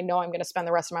Williams, and I know I'm going to spend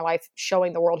the rest of my life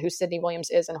showing the world who Sydney Williams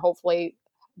is, and hopefully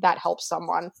that helps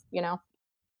someone,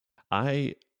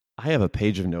 I have a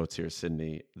page of notes here,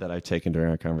 Sydney, that I've taken during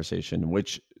our conversation,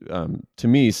 which to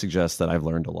me suggests that I've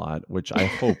learned a lot, which I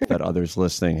hope that others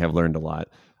listening have learned a lot.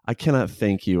 I cannot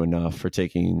thank you enough for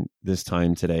taking this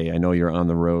time today. I know you're on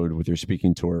the road with your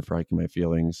speaking tour for Hiking My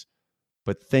Feelings,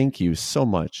 but thank you so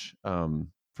much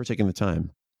for taking the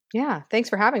time. Yeah, thanks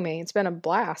for having me. It's been a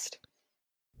blast.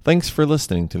 Thanks for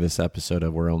listening to this episode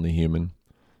of We're Only Human.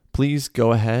 Please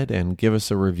go ahead and give us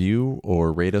a review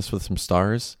or rate us with some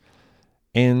stars,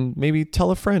 and maybe tell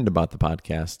a friend about the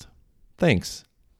podcast. Thanks.